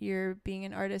your being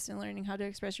an artist and learning how to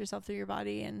express yourself through your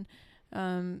body and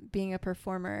being a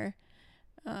performer.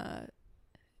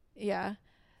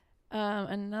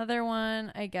 Another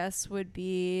one I guess would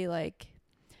be like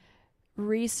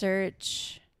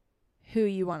research who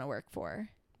you want to work for.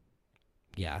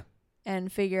 Yeah.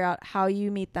 And figure out how you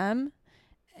meet them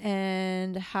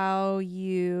and how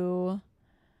you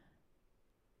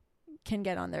can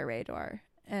get on their radar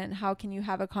and how can you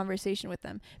have a conversation with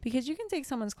them, because you can take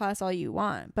someone's class all you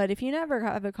want, but if you never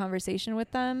have a conversation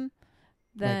with them,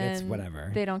 then like it's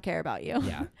whatever. They don't care about you.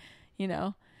 Yeah. You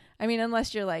know, I mean,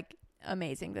 unless you're like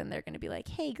amazing, then they're going to be like,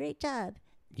 hey, great job.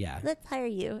 Yeah. Let's hire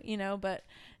you, you know, but,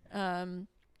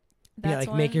 that's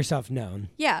make yourself known.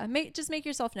 Yeah. Just make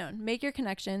yourself known, make your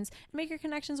connections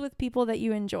with people that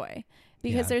you enjoy,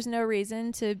 because there's no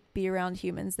reason to be around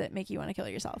humans that make you want to kill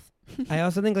yourself. I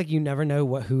also think like you never know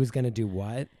who's going to do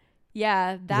what.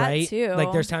 Yeah, that right? too.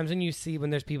 Like there's times when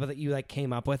there's people that you like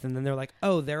came up with and then they're like,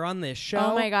 oh, they're on this show.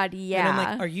 Oh my God. Yeah. And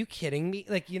I'm like, are you kidding me?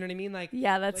 Like, you know what I mean? Like,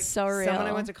 yeah, that's like, so real. Someone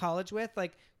I went to college with,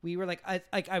 like we were like,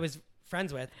 I was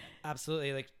friends with,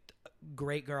 absolutely, like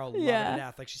great girl, love her to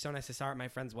death. Like she's so nice. I saw her at my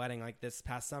friend's wedding like this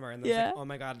past summer and I was like, oh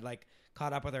my God, like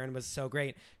caught up with her and was so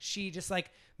great. She just like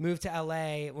moved to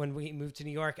LA when we moved to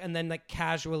New York, and then like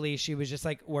casually she was just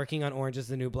like working on Orange Is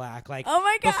the New Black, like oh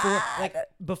my God,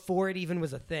 before it even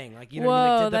was a thing, like you know whoa, what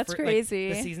I mean? Like, that's crazy.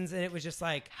 Like, the seasons, and it was just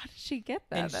like, how did she get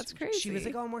that? That's crazy. She was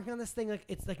like, oh, I'm working on this thing, like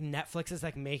it's like Netflix is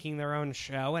like making their own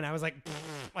show, and I was like,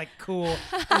 like cool.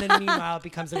 And then meanwhile it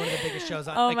becomes like one of the biggest shows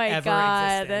on oh like my ever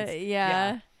God, existence.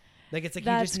 yeah. Like it's like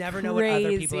that's you just never know what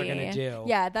other people are gonna do.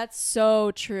 Yeah, that's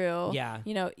so true. Yeah.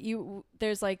 You know,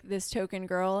 there's like this token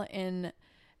girl in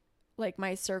like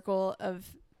my circle of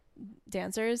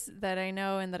dancers that I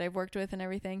know and that I've worked with and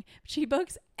everything. She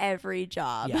books every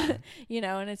job. Yeah. You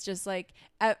know, and it's just like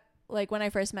like when I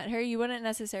first met her, you wouldn't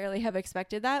necessarily have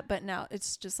expected that, but now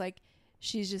it's just like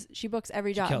she books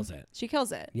every job. She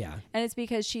kills it. Yeah. And it's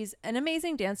because she's an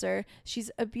amazing dancer.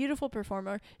 She's a beautiful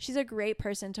performer. She's a great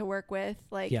person to work with,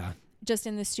 like just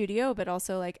in the studio, but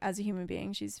also like as a human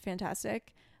being, she's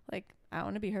fantastic. Like I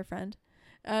want to be her friend.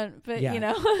 But you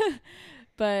know,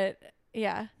 but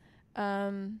yeah.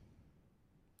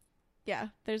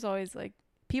 There's always like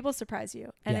people surprise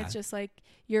you, and it's just like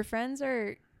your friends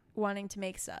are wanting to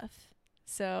make stuff.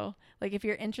 So like if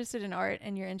you're interested in art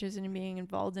and you're interested in being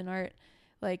involved in art,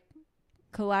 like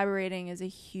collaborating is a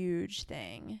huge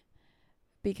thing,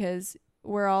 because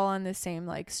we're all on the same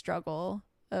like struggle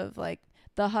of like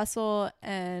the hustle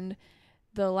and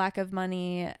the lack of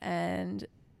money and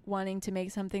wanting to make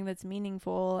something that's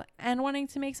meaningful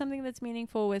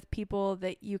with people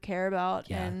that you care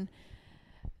about and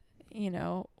you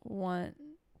know want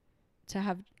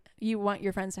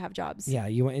your friends to have jobs. Yeah,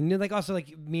 you want, and like also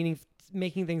like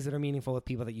making things that are meaningful with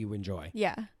people that you enjoy.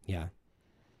 Yeah.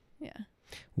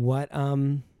 What I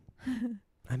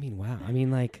mean, wow. I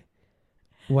mean, like,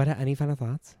 what? Any final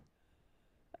thoughts?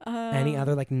 Any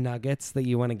other like nuggets that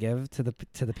you want to give to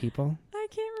the people? I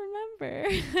can't remember.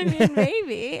 I mean,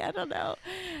 maybe, I don't know.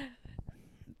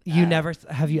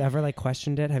 Have you ever like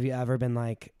questioned it? Have you ever been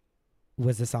like,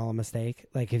 was this all a mistake?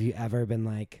 Like, have you ever been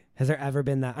like, has there ever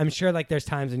been that? I'm sure like there's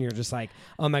times when you're just like,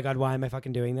 oh my God, why am I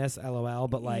fucking doing this? LOL.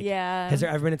 But like, has there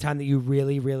ever been a time that you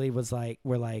really, really were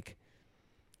like,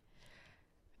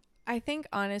 I think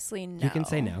honestly, no. You can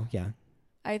say no. Yeah.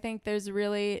 I think there's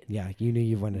really. Yeah. You knew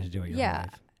you wanted to do it your whole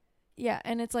life. Yeah.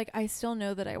 And it's like, I still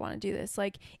know that I want to do this.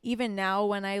 Like even now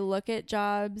when I look at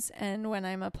jobs and when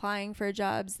I'm applying for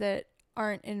jobs that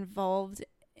aren't involved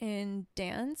in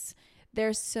dance,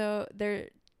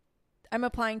 I'm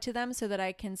applying to them so that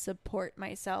I can support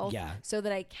myself. Yeah. So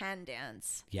that I can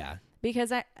dance. Yeah.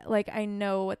 Because I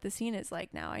know what the scene is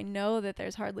like now. I know that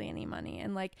there's hardly any money,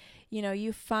 and like, you know,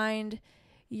 you find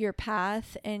your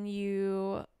path and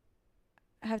you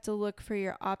have to look for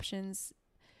your options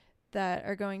that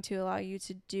are going to allow you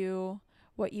to do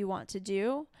what you want to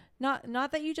do.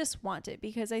 Not that you just want it,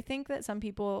 because I think that some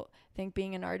people think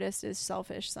being an artist is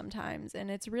selfish sometimes,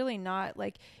 and it's really not.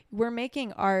 Like, we're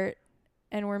making art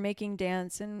and we're making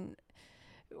dance and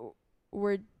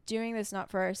we're doing this not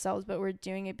for ourselves, but we're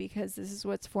doing it because this is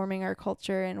what's forming our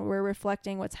culture, and we're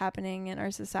reflecting what's happening in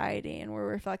our society, and we're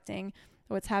reflecting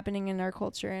what's happening in our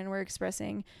culture, and we're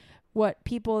expressing what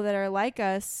people that are like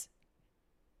us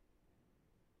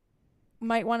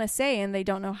might want to say and they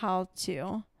don't know how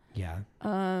to. Yeah.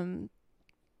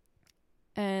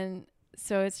 And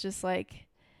so it's just like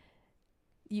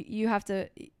you have to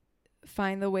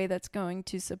find the way that's going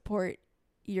to support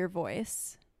your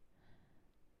voice.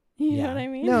 You know what I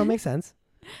mean? No, it makes sense.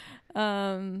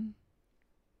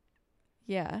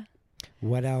 Yeah.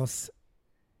 What else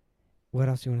do you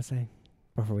want to say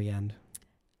before we end?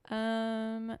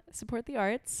 Support the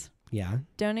arts. Yeah.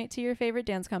 Donate to your favorite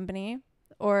dance company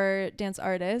or dance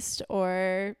artist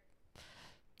or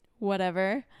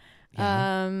whatever.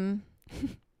 Yeah.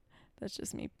 That's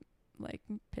just me like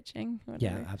pitching.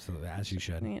 Whatever. Yeah, absolutely. As you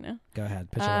should. You know. Go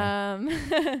ahead. Pitch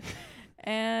away.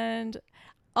 And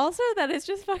also that it's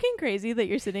just fucking crazy that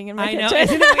you're sitting in my I know.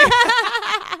 kitchen. Isn't it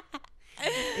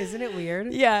weird? Isn't it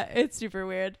weird? Yeah, it's super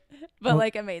weird, but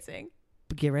like amazing.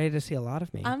 Get ready to see a lot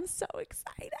of me. I'm so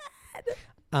excited.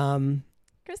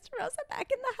 Krista Rosa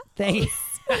back in the house.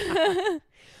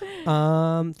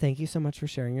 Thank you so much for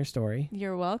sharing your story.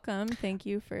 You're welcome. Thank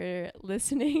you for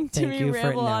listening to Thank me you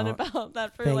ramble on about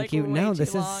that for Thank you. way No, too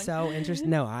this long. is so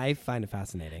interesting. No, I find it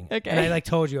fascinating. Okay. And I like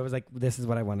told you, I was like, this is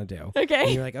what I want to do. Okay.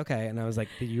 And you're like, okay. And I was like,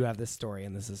 you have this story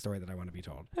and this is a story that I want to be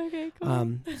told. Okay,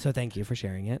 cool. So thank you for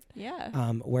sharing it.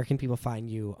 Yeah. Where can people find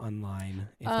you online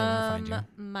if they want to find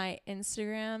you? My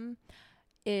Instagram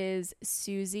is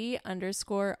Suzie_RZ.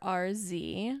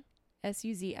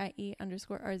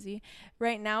 SUZIE_RZ.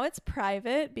 Right now it's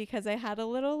private because I had a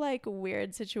little like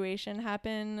weird situation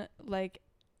happen like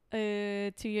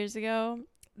 2 years ago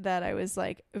that I was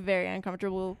like very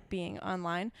uncomfortable being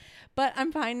online, but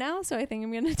I'm fine now, so I think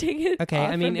I'm gonna take it. Okay,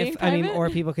 off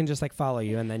or people can just like follow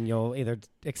you and then you'll either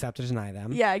accept or deny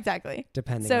them. Yeah, exactly.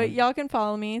 Depending. So on y'all can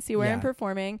follow me, see where I'm Yeah.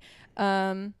 performing,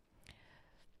 and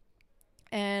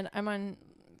I'm on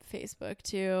Facebook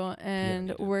too, and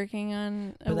you do. working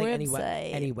on a But like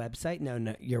website. any website?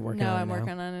 No, you're working No, on it I'm now.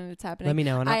 working on it. It's happening. Let me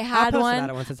know. And I I'll had post one. about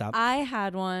it once it's up. I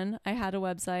had one. I had a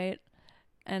website,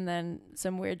 and then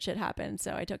some weird shit happened,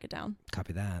 so I took it down.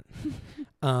 Copy that.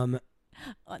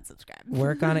 Unsubscribe.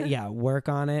 Work on it. Yeah, work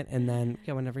on it, and then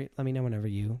let me know whenever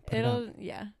you put it up.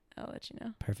 I'll let you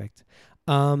know. Perfect.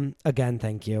 Again,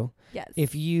 thank you. Yes.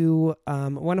 If you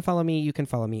want to follow me, you can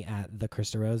follow me at the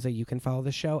Krista Rosa. You can follow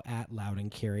the show at Loud and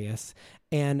Curious,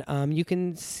 and you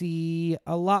can see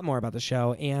a lot more about the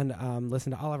show and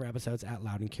listen to all of our episodes at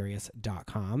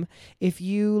loudandcurious.com. If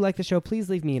you like the show, please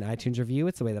leave me an iTunes review.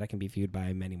 It's the way that I can be viewed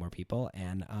by many more people,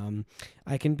 and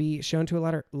I can be shown to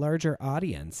a larger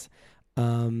audience.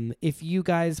 If you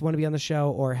guys want to be on the show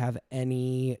or have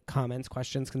any comments,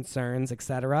 questions, concerns,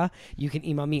 etc., you can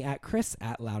email me at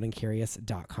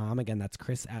chris@loudandcurious.com. Again, that's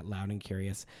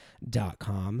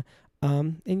chris@loudandcurious.com.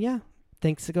 And yeah,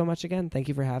 thanks so much again. Thank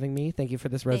you for having me. Thank you for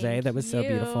this rosé that was so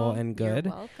beautiful and good.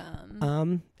 You're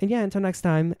welcome. And yeah, until next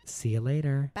time, see you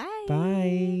later. Bye.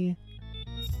 Bye.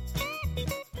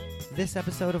 This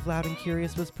episode of Loud and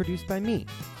Curious was produced by me,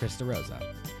 Krista Rosa.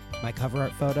 My cover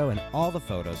art photo and all the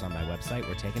photos on my website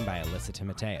were taken by Alyssa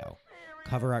Timoteo.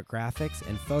 Cover art graphics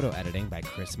and photo editing by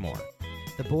Chris Moore.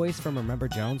 The boys from Remember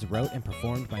Jones wrote and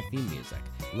performed my theme music.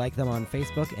 Like them on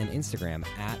Facebook and Instagram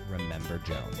at Remember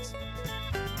Jones.